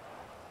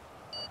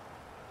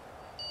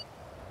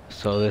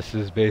 So this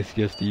is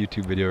basically just a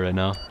YouTube video right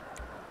now.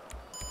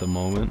 At the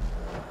moment.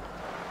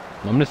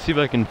 I'm gonna see if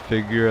I can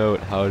figure out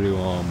how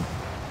to,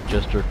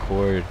 just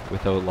record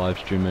without live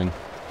streaming.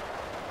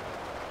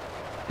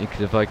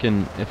 Because if I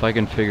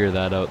can figure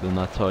that out, then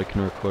that's how I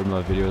can record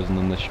my videos, and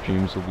then the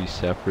streams will be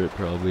separate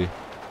probably.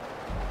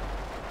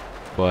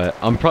 But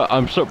I'm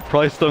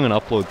probably still gonna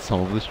upload some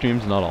of the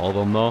streams, not all of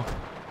them though,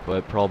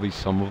 but probably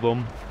some of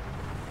them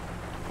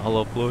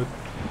I'll upload.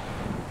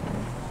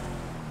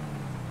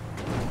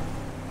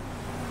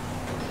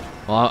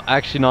 Well,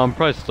 actually no, I'm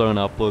probably still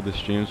gonna upload the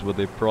streams, but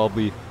they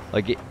probably,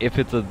 like, if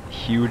it's a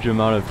huge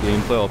amount of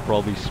gameplay, I'll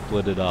probably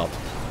split it up,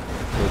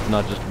 so it's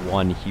not just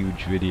one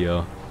huge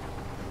video.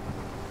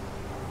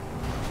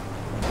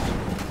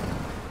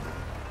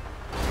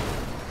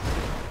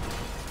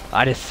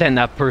 I just sent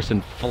that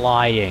person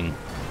flying.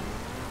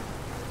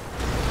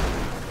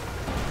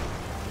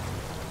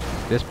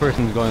 This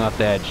person's going off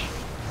the edge.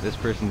 This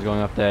person's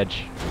going off the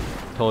edge.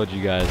 Told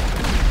you guys.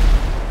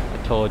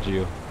 I told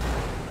you.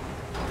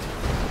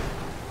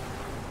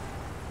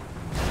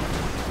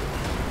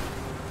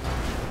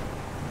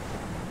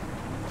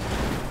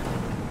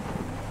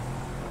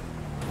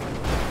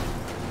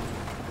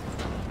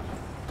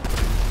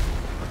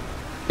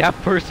 That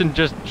person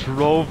just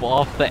drove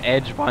off the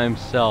edge by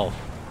himself.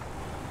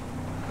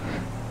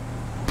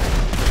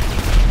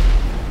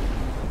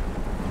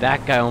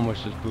 That guy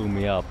almost just blew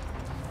me up.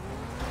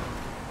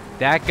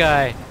 That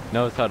guy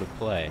knows how to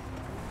play.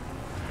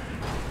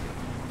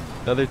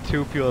 The other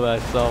two people that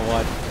I saw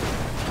watch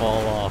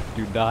fall off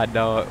do not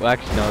know. Well,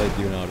 actually, no,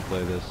 they do know how to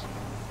play this.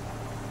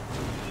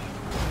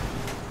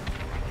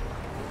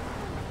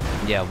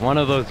 Yeah, one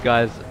of those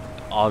guys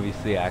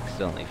obviously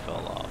accidentally fell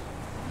off.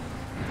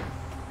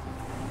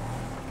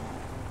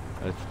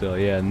 But still,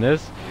 yeah, in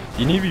this,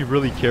 you need to be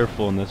really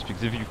careful in this,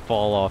 because if you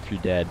fall off,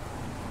 you're dead.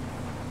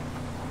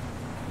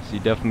 So you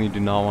definitely do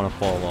not want to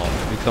fall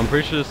off, because I'm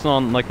pretty sure it's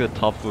on like the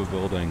top of a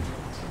building.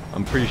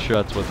 I'm pretty sure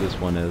that's what this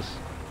one is.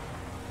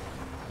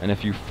 And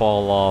if you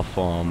fall off,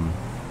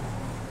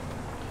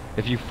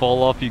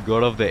 you go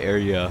out of the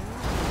area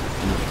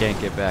and you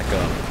can't get back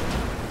up.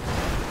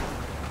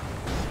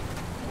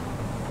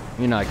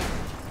 You're not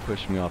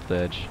pushing me off the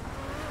edge.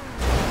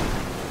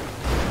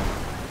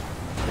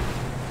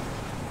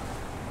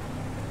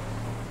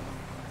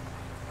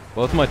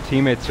 Both my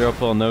teammates are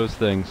up on those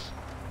things.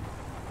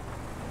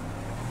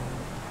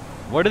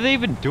 What are they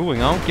even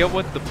doing? I don't get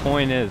what the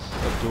point is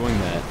of doing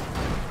that.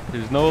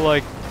 There's no,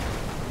 like...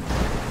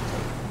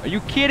 Are you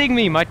kidding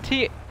me? My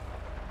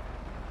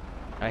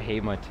I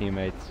hate my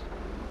teammates.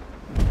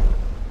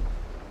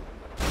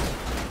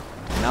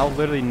 Now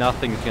literally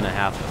nothing's gonna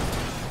happen.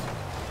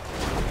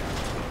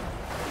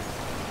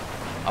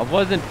 I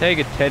wasn't paying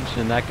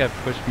attention and that guy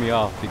pushed me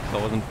off because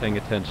I wasn't paying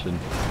attention.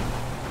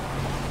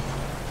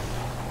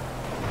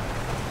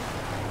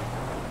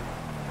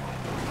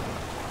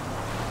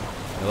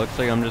 It looks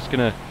like I'm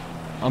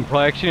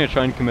probably actually gonna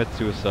try and commit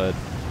suicide.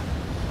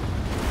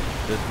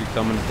 Just because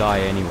I'm gonna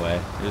die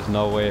anyway. There's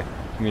no way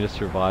for me to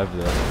survive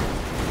this.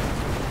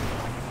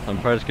 I'm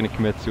probably just gonna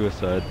commit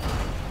suicide.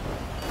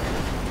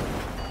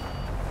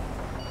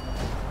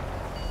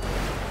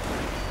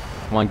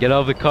 Come on, get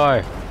out of the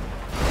car.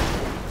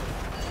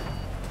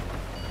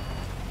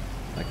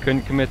 I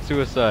couldn't commit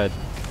suicide.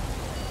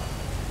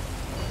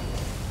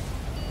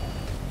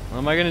 What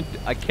am I gonna do?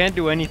 I can't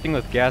do anything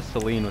with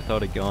gasoline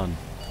without a gun.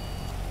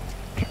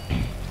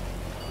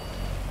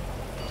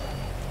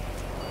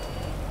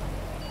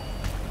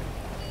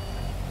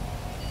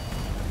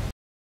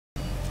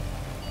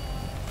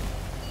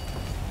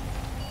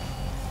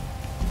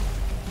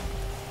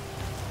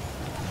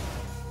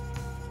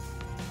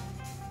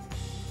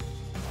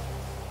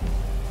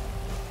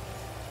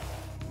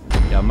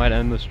 Yeah, I might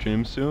end the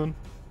stream soon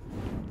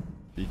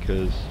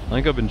because I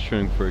think I've been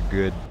streaming for a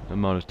good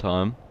amount of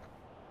time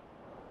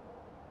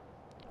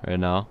right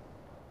now.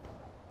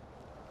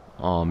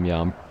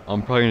 Yeah,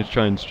 I'm probably gonna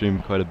try and stream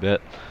quite a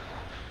bit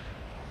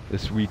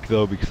this week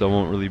though, because I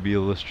won't really be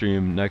able to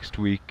stream next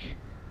week.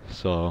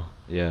 So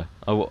yeah,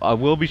 I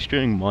will be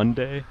streaming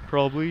Monday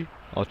probably.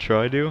 I'll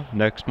try to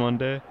next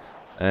Monday,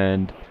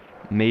 and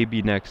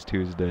maybe next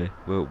Tuesday.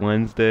 But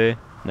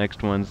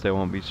next Wednesday I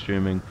won't be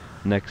streaming.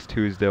 Next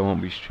Tuesday I won't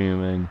be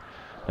streaming.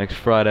 Next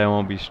Friday I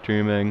won't be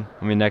streaming.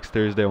 I mean next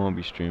Thursday I won't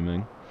be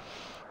streaming.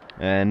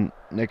 And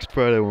next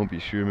Friday I won't be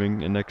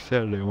streaming. And next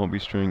Saturday I won't be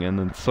streaming. And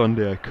then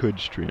Sunday I could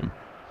stream.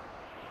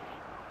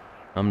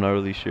 I'm not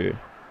really sure.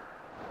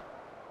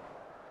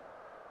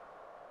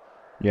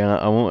 Yeah,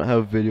 I won't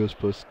have videos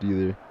posted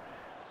either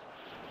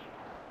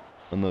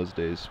on those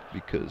days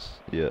because,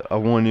 yeah, I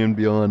won't even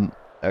be on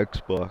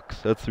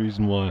Xbox. That's the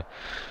reason why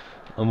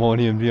I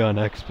won't even be on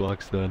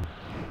Xbox then.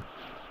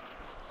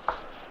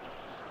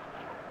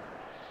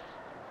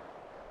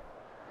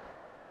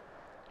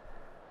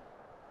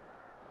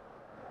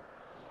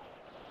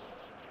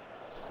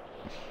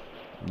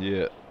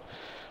 Yeah.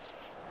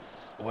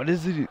 What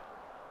is it?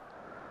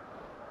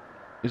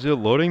 Is it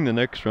loading the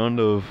next round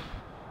of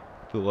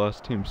the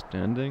last team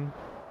standing?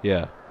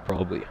 Yeah,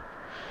 probably.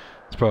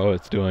 That's probably what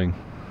it's doing.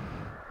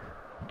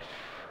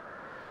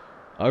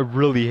 I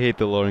really hate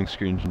the loading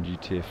screens in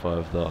GTA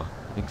 5 though,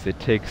 because it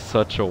takes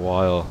such a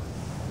while.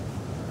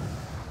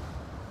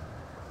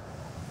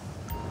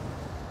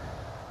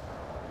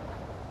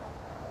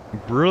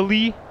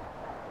 Really?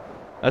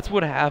 That's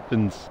what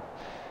happens.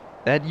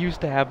 That used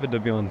to happen to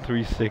me on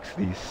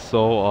 360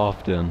 so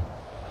often.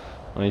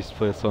 I used to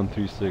play this on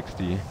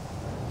 360.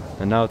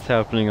 And now it's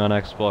happening on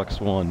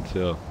Xbox One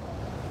too.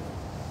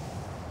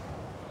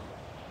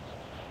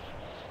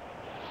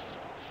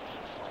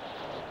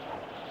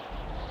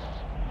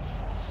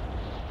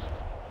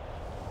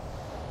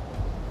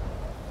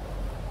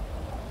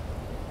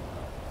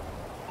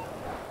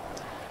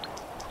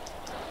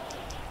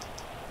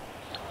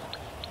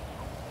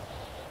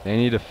 They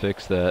need to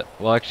fix that.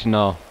 Well, actually,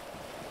 no.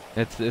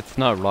 It's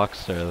not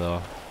Rockstar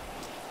though.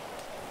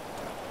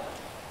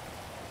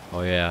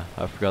 Oh yeah,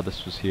 I forgot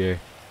this was here.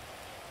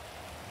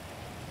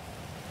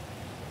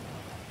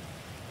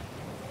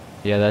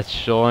 Yeah, that's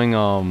showing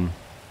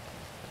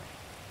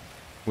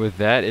with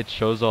that it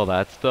shows all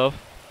that stuff.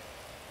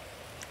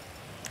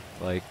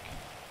 Like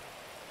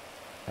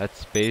that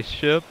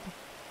spaceship.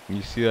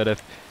 You see that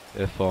if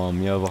you have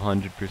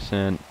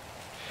 100%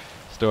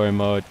 story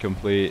mode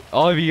complete.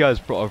 All of you guys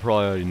probably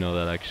already know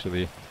that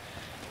actually.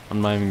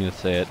 I'm not even gonna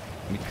say it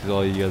because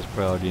all you guys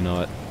probably already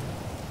know it.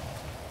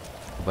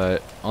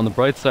 But on the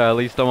bright side, at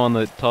least I'm on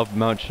the top of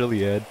Mount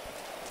Chiliad.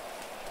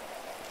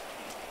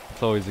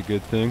 It's always a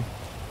good thing.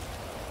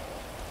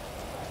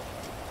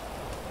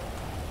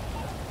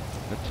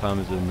 What time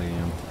is it in the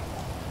game?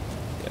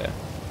 Yeah.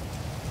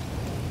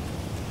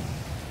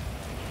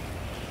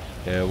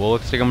 Yeah, well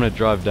looks like I'm gonna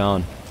drive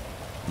down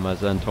my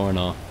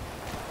Zentorno.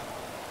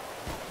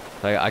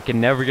 I can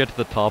never get to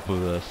the top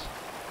of this.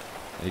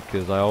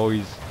 Because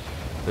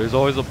there's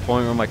always a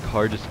point where my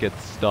car just gets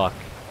stuck.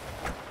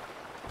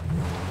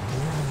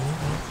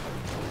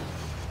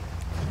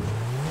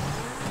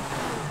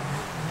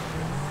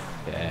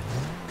 Yeah.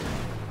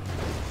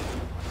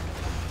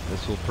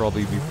 This will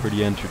probably be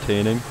pretty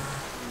entertaining.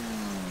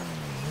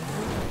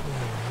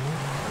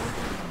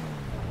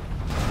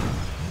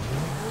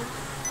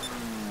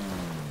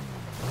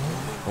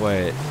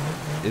 Wait,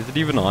 is it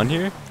even on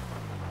here?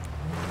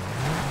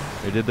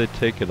 Or did they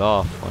take it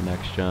off on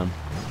next gen?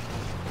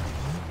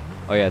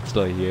 Oh yeah, it's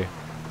still here.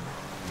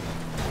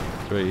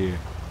 It's right here.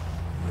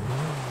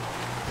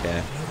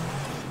 Okay.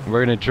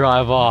 We're gonna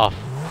drive off.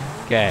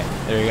 Okay,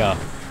 there we go.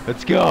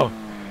 Let's go!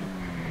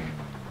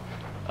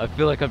 I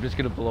feel like I'm just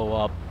gonna blow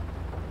up.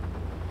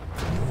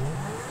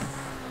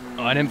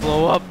 Oh, I didn't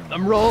blow up.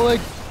 I'm rolling!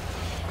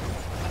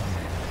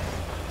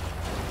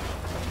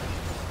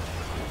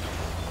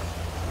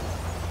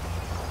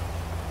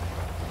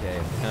 Okay,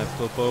 can I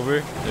flip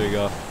over? There we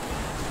go.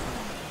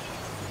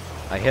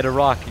 I hit a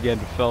rock again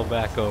and fell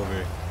back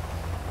over.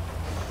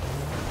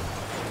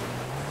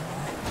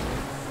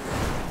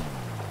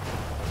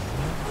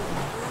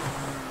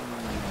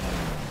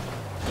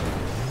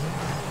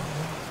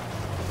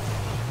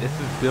 This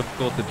is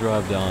difficult to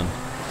drive down.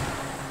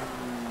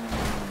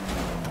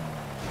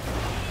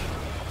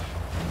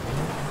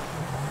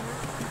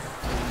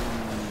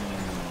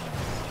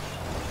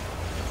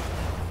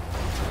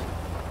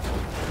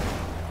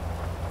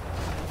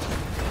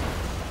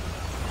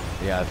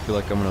 Yeah, I feel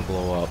like I'm gonna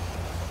blow up.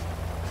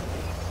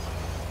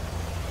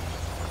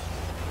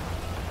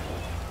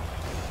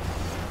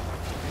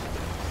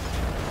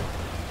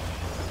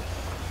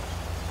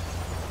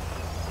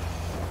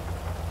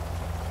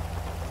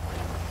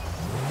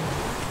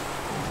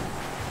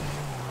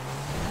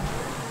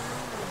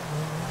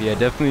 Yeah,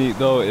 definitely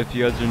though, if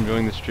you guys are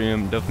enjoying the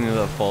stream, definitely hit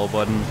that follow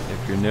button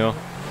if you're new.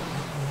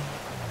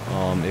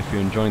 If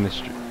you're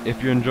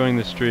enjoying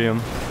the stream,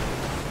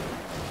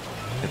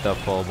 hit that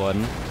follow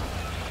button.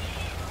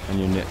 And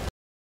you're new.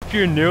 If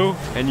you're new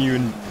and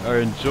you are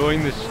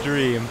enjoying the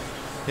stream,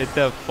 hit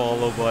that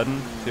follow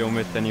button so you don't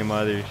miss any of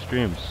my other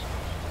streams.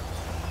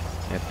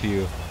 If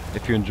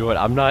you enjoy it,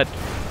 I'm not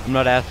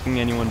asking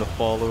anyone to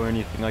follow or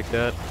anything like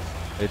that.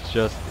 It's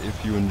just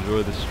if you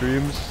enjoy the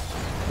streams,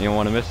 you don't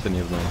want to miss any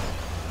of them.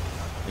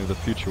 The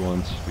future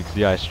ones, because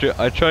yeah,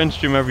 I try and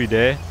stream every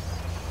day.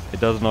 It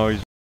doesn't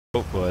always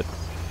work, but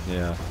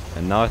yeah.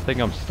 And now I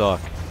think I'm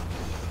stuck.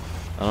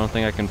 I don't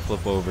think I can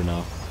flip over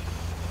now.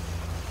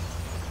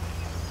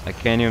 I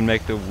can't even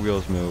make the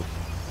wheels move.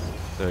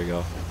 There you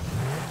go.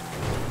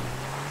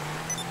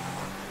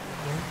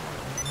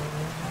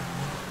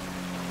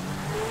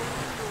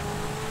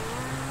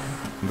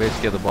 I'm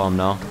basically at the bottom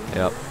now.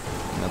 Yep,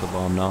 I'm at the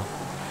bottom now.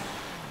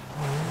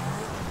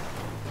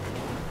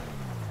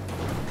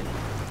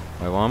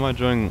 Wait, why am I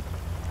joining?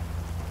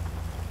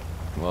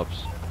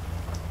 Whoops.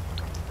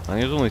 I think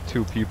there's only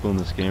 2 people in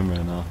this game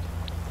right now.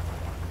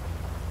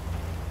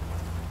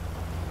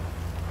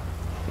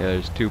 Yeah,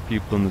 there's 2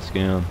 people in this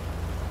game.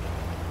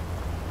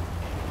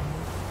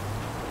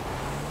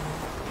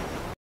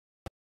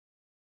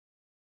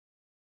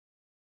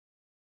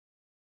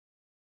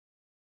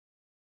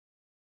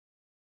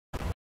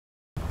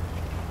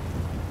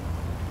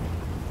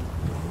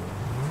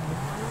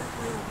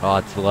 Oh,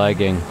 it's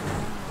lagging.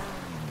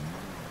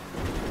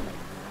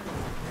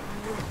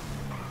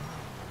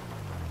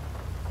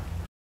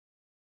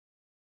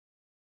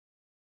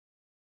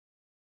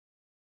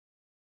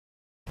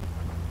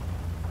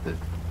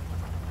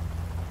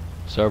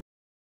 Sorry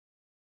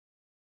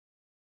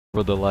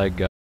for the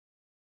lag,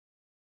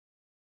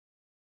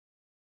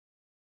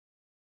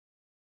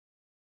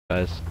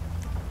 guys.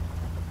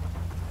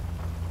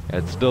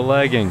 It's still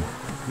lagging.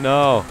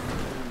 No.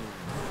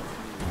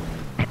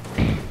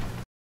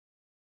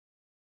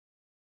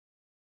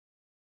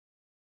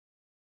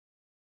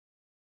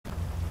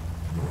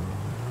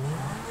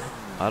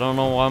 I don't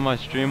know why my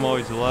stream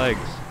always lags.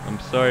 I'm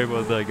sorry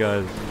about that,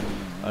 guys.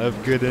 I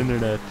have good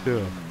internet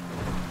too.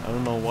 I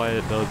don't know why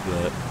it does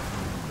that.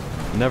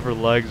 It never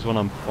lags when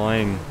I'm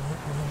playing,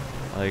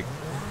 like,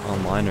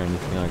 online or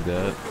anything like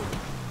that.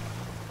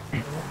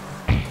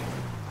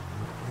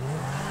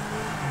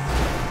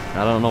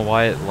 I don't know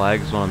why it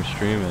lags when I'm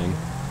streaming.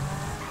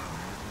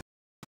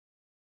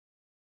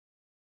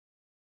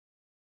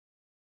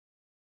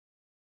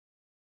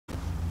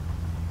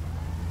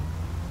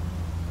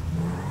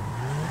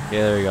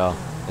 Yeah, there we go.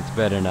 It's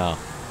better now.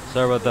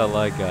 Sorry about that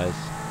lag, guys.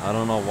 I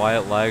don't know why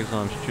it lags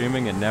when I'm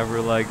streaming. It never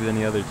lags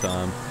any other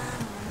time.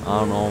 I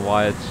don't know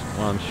why it's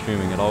when I'm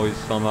streaming. It always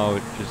somehow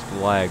it just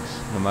lags,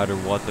 no matter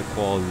what the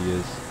quality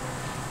is.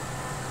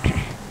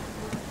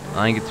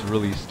 I think it's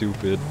really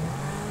stupid,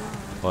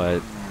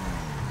 but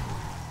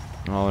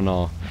oh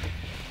no.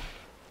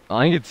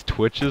 I think it's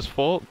Twitch's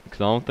fault,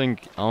 because I don't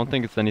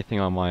think it's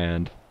anything on my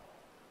end.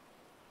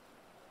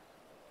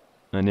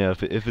 And yeah,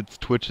 if it's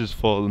Twitch's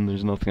fault, then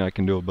there's nothing I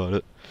can do about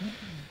it.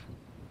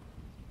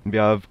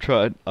 Yeah,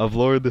 I've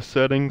lowered the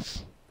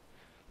settings.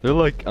 They're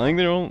like, I think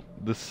they're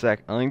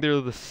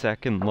the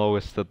second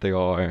lowest that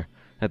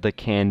they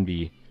can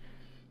be.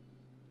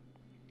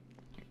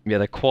 Yeah,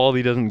 the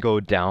quality doesn't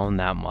go down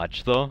that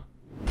much though.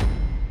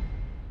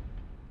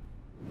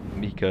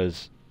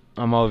 Because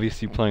I'm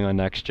obviously playing on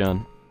next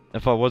gen.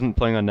 If I wasn't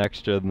playing on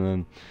next gen,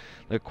 then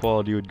the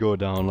quality would go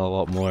down a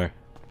lot more.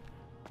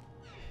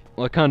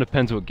 Well, it kind of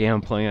depends what game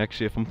I'm playing,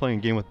 actually. If I'm playing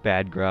a game with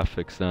bad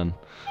graphics, then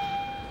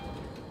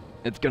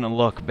it's gonna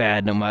look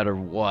bad no matter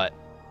what.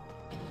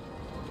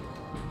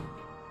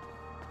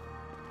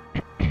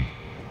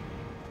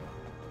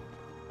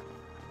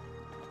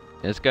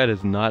 This guy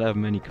does not have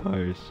many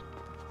cars.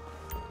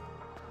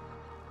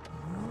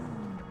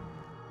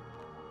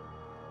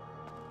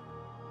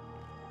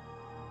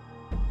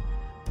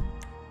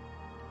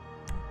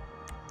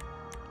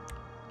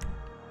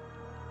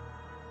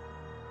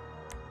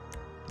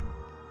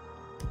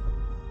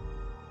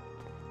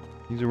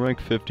 He's a rank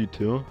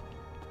 52.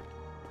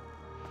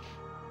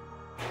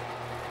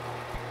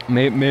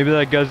 Maybe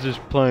that guy's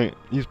just playing.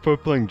 He's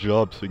probably playing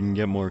jobs so he can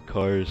get more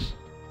cars.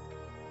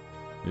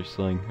 Or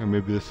something. Or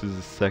maybe this is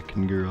his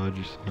second garage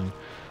or something.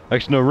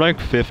 Actually, no, rank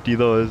 50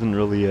 though isn't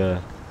really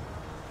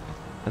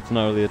that's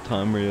not really a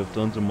time where you have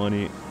tons of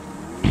money.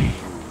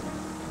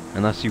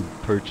 Unless you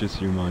purchase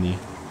your money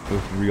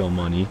with real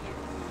money.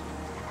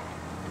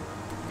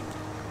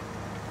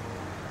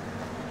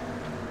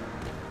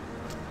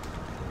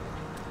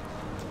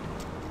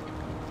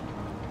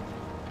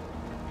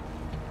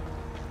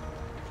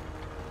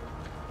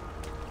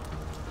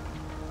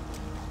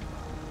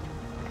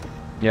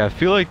 Yeah, I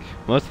feel like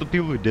most of the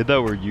people who did that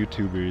were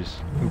YouTubers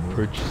who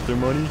purchased their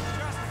money.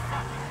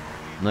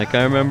 Like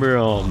I remember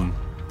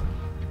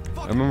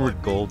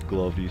Gold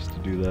Glove used to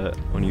do that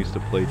when he used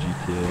to play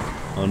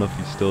GTA. I don't know if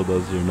he still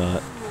does or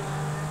not.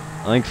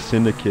 I think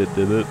Syndicate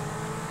did it.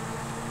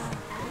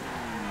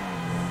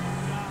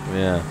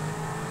 Yeah.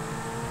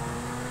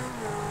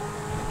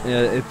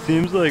 Yeah, it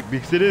seems like,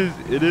 because it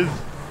is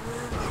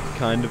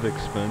kind of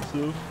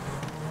expensive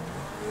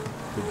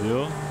to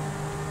do.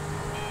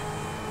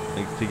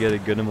 Like to get a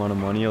good amount of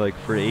money, like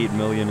for 8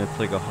 million it's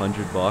like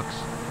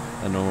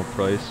 $100 at normal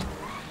price.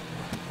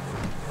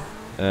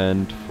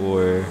 And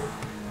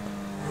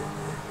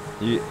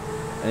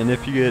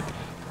if you get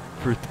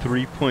for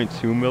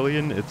 3.2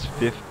 million, it's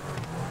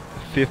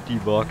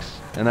 $50,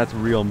 and that's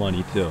real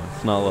money too.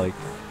 It's not like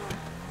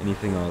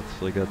anything else.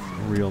 Like that's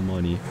real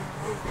money.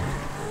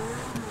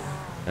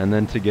 And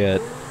then to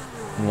get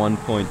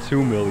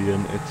 1.2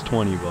 million, it's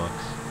 $20.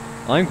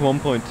 I think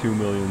 1.2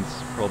 million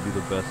is probably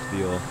the best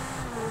deal.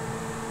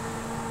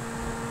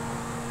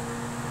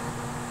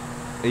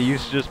 It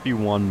used to just be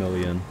 1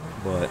 million,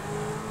 but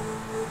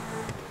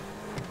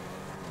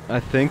I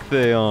think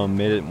they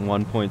made it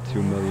 1.2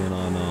 million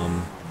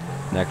on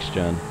next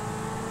gen.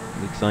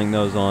 Because I think that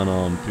was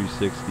on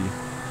 360.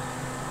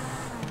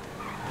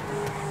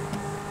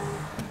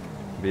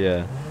 But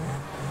yeah,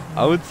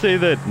 I would say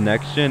that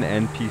next gen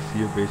and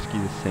PC are basically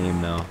the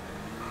same now.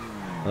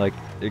 Like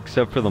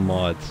except for the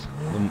mods.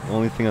 The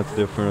only thing that's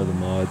different are the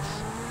mods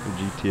for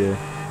GTA.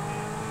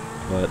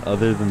 But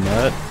other than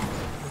that,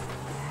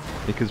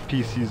 because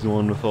PC is the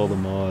one with all the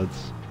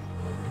mods.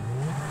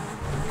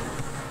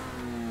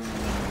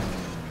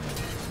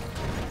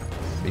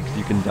 Because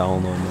you can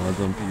download mods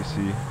on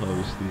PC,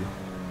 obviously.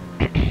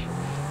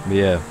 But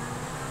yeah,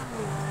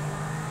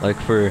 like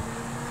for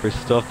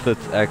stuff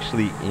that's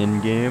actually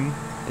in game,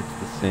 it's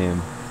the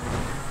same.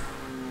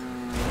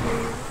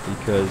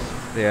 Because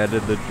they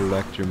added the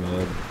director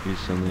mode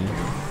recently.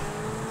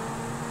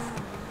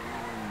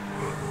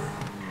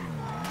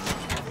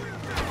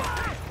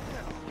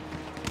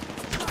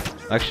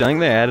 Actually, I think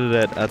they added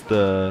it at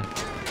the...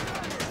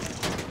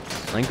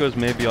 I think it was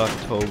maybe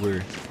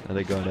October that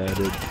it got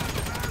added.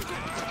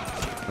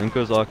 I think it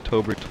was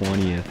October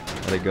 20th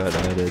that it got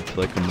added,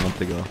 so like a month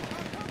ago.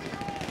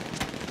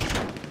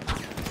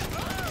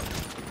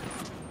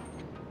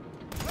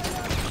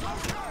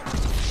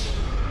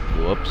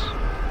 Whoops.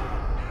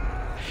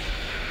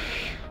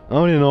 I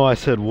don't even know why I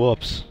said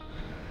whoops.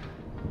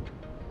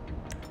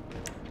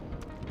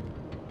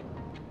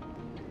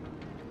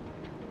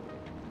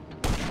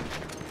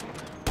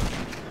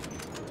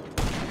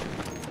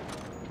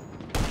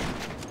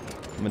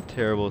 I'm a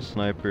terrible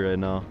sniper right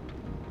now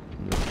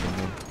in this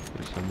game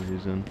for some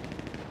reason.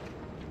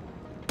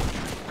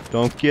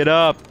 Don't get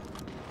up!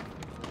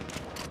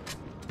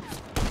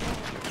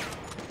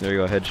 There you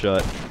go,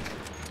 headshot.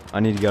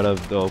 I need to get out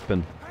of the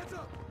open.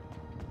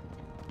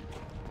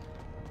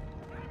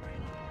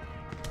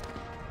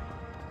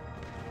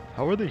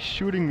 How are they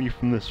shooting me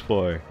from this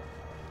far?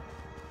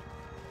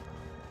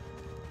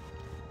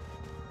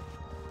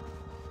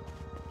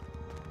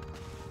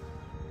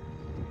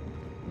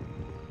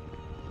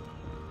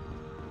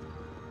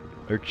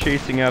 They're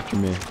chasing after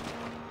me.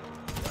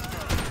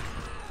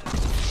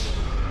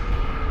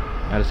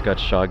 I just got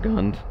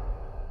shotgunned.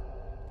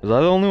 Was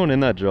I the only one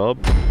in that job?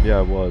 Yeah,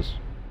 I was.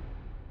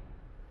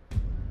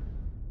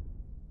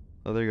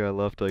 Other guy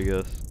left, I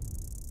guess.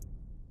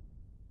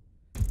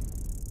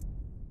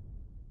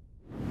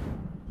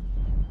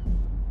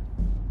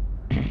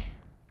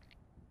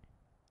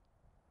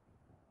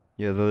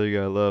 Yeah, the other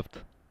guy left.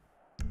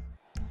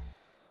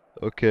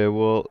 Okay,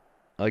 well,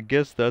 I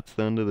guess that's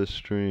the end of the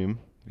stream.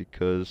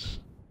 Because,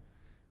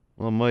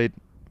 well, I might,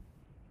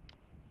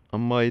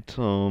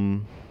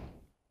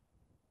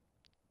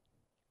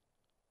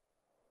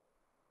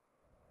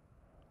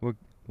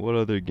 what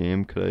other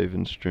game could I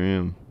even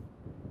stream?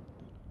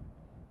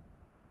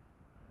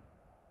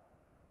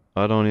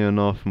 I don't even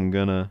know if I'm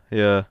gonna,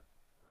 yeah.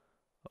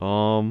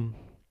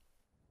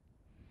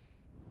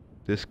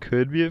 This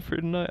could be it for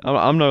tonight.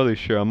 I'm not really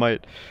sure. I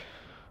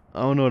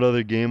don't know what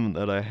other game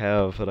that I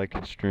have that I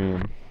could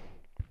stream.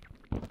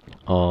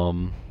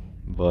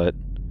 But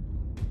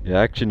yeah,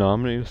 actually no,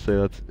 I'm gonna say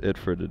that's it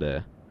for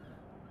today.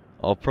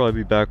 I'll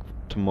probably be back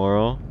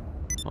tomorrow.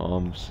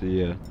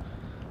 See ya.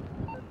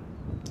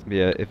 But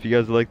yeah, if you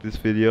guys like this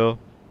video,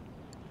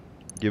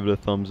 give it a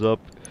thumbs up,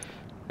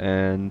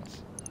 and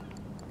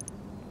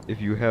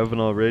if you haven't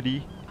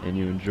already and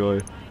you enjoy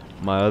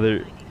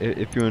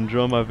if you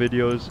enjoy my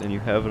videos and you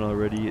haven't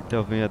already,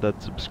 definitely hit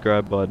that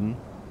subscribe button.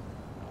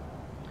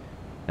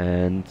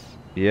 And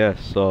yeah,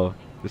 so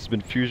this has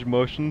been Fusion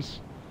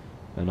Motions,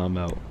 and I'm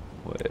out.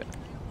 Wait.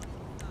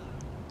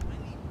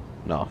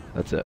 No,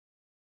 that's it.